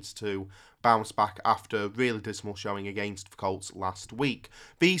 He needs to bounce back after a really dismal showing against the Colts last week.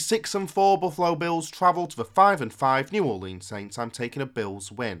 The 6-4 Buffalo Bills travel to the 5-5 New Orleans Saints. I'm taking a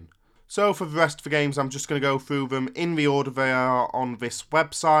Bills win. So for the rest of the games, I'm just going to go through them in the order they are on this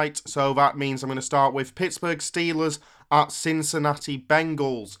website. So that means I'm going to start with Pittsburgh Steelers at Cincinnati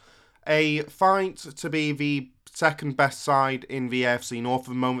Bengals. A fight to be the second best side in the AFC North at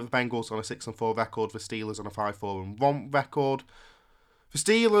the moment. The Bengals on a 6-4 record, the Steelers on a 5-4-1 record. The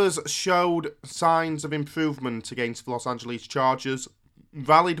Steelers showed signs of improvement against the Los Angeles Chargers.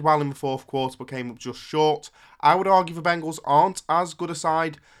 Rallied well in the fourth quarter but came up just short. I would argue the Bengals aren't as good a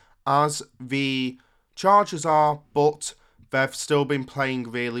side as the Chargers are, but they've still been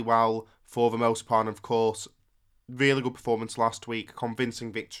playing really well for the most part. And of course, really good performance last week,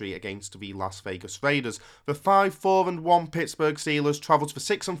 convincing victory against the Las Vegas Raiders. The 5-4-1 Pittsburgh Steelers travel to the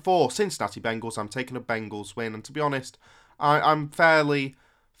 6-4 Cincinnati Bengals. I'm taking a Bengals win, and to be honest, I'm fairly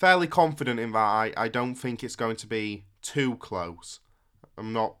confident in that. I don't think it's going to be too close.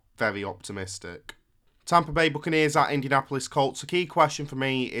 I'm not very optimistic. Tampa Bay Buccaneers at Indianapolis Colts. The key question for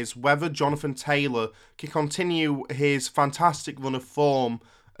me is whether Jonathan Taylor can continue his fantastic run of form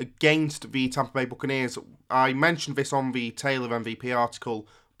against the Tampa Bay Buccaneers. I mentioned this on the Taylor MVP article,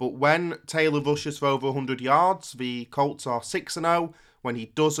 but when Taylor rushes for over 100 yards, the Colts are 6-0. When he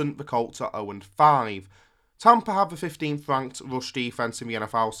doesn't, the Colts are 0-5. Tampa have the 15th ranked rush defense in the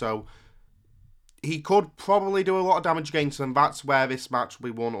NFL, so he could probably do a lot of damage against them. That's where this match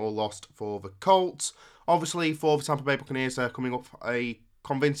will be won or lost for the Colts. Obviously, for the Tampa Bay Buccaneers, they're coming up a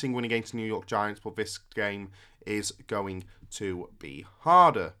convincing win against the New York Giants, but this game is going to be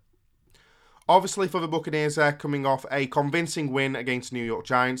harder. Obviously, for the Buccaneers, they're coming off a convincing win against the New York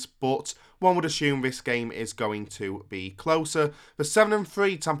Giants, but one would assume this game is going to be closer. The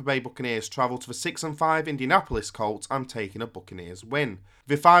 7-3 Tampa Bay Buccaneers travel to the 6-5 Indianapolis Colts. I'm taking a Buccaneers win.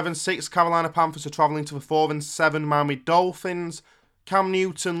 The 5-6 Carolina Panthers are travelling to the 4-7 Miami Dolphins. Cam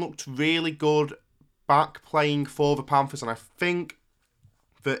Newton looked really good back playing for the Panthers, and I think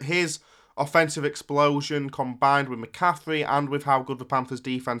that his offensive explosion combined with McCaffrey and with how good the Panthers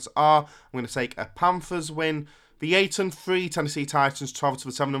defense are, I'm going to take a Panthers win. The 8-3 Tennessee Titans travel to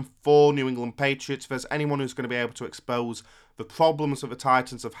the 7-4 New England Patriots. If there's anyone who's going to be able to expose the problems that the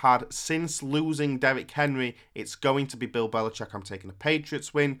Titans have had since losing Derrick Henry, it's going to be Bill Belichick. I'm taking a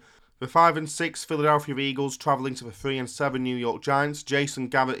Patriots win. The 5-6 Philadelphia Eagles travelling to the 3-7 New York Giants. Jason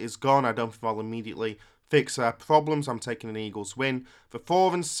Garrett is gone. I don't think they'll immediately fix their problems. I'm taking an Eagles win. The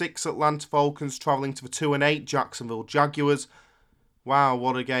 4-6 Atlanta Falcons travelling to the 2-8 Jacksonville Jaguars. Wow,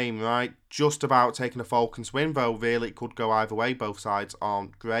 what a game, right? Just about taking a Falcons win, though really it could go either way. Both sides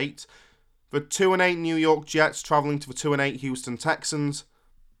aren't great. The 2-8 New York Jets travelling to the 2-8 Houston Texans.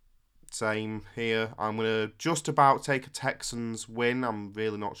 Same here. I'm going to just about take a Texans win. I'm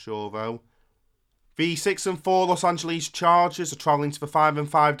really not sure, though. The 6-4 Los Angeles Chargers are travelling to the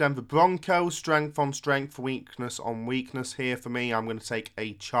 5-5 Denver Broncos. Strength on strength, weakness on weakness here for me. I'm going to take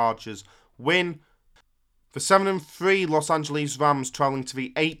a Chargers win. The 7-3 Los Angeles Rams travelling to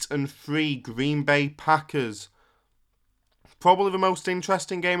the 8-3 Green Bay Packers. Probably the most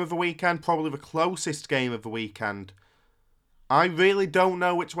interesting game of the weekend. Probably the closest game of the weekend. I really don't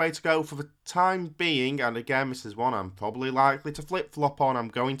know which way to go for the time being. And again, this is one I'm probably likely to flip-flop on. I'm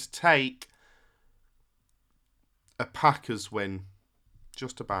going to take a Packers win.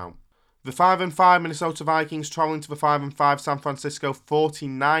 Just about. The 5-5 Minnesota Vikings travelling to the 5-5 San Francisco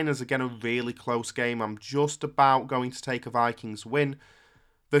 49ers. Again, a really close game. I'm just about going to take a Vikings win.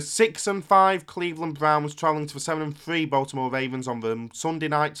 The 6-5 Cleveland Browns travelling to the 7-3 Baltimore Ravens on the Sunday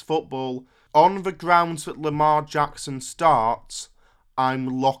Night's Football. On the grounds that Lamar Jackson starts,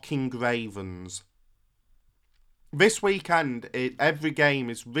 I'm locking Ravens. This weekend, every game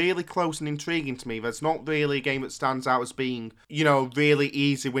is really close and intriguing to me. There's not really a game that stands out as being, really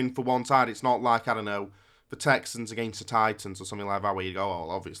easy win for one side. It's not like, the Texans against the Titans or something like that where you go, oh,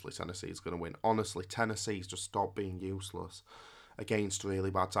 obviously Tennessee's going to win. Honestly, Tennessee's just stopped being useless against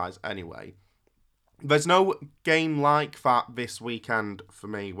really bad sides anyway. There's no game like that this weekend for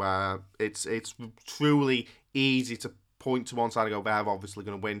me where it's truly easy to point to one side and go, they're obviously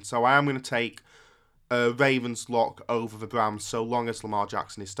going to win. So I am going to take Ravens lock over the Browns so long as Lamar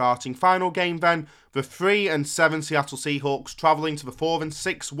Jackson is starting. Final game then, the 3-7 Seattle Seahawks travelling to the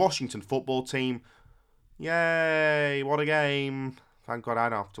 4-6 Washington football team. Yay, what a game. Thank God I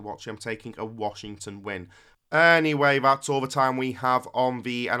don't have to watch it. I'm taking a Washington win. Anyway, that's all the time we have on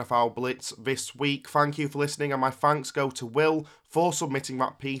the NFL Blitz this week. Thank you for listening, and my thanks go to Will for submitting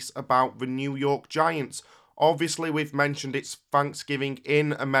that piece about the New York Giants. Obviously, we've mentioned it's Thanksgiving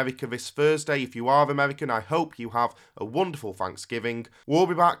in America this Thursday. If you are American, I hope you have a wonderful Thanksgiving. We'll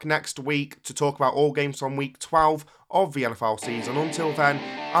be back next week to talk about all games from week 12 of the NFL season. Until then,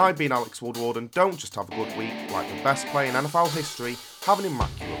 I've been Alex Woodward, and don't just have a good week like the best player in NFL history. Have an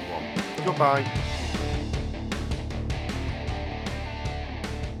immaculate one. Goodbye.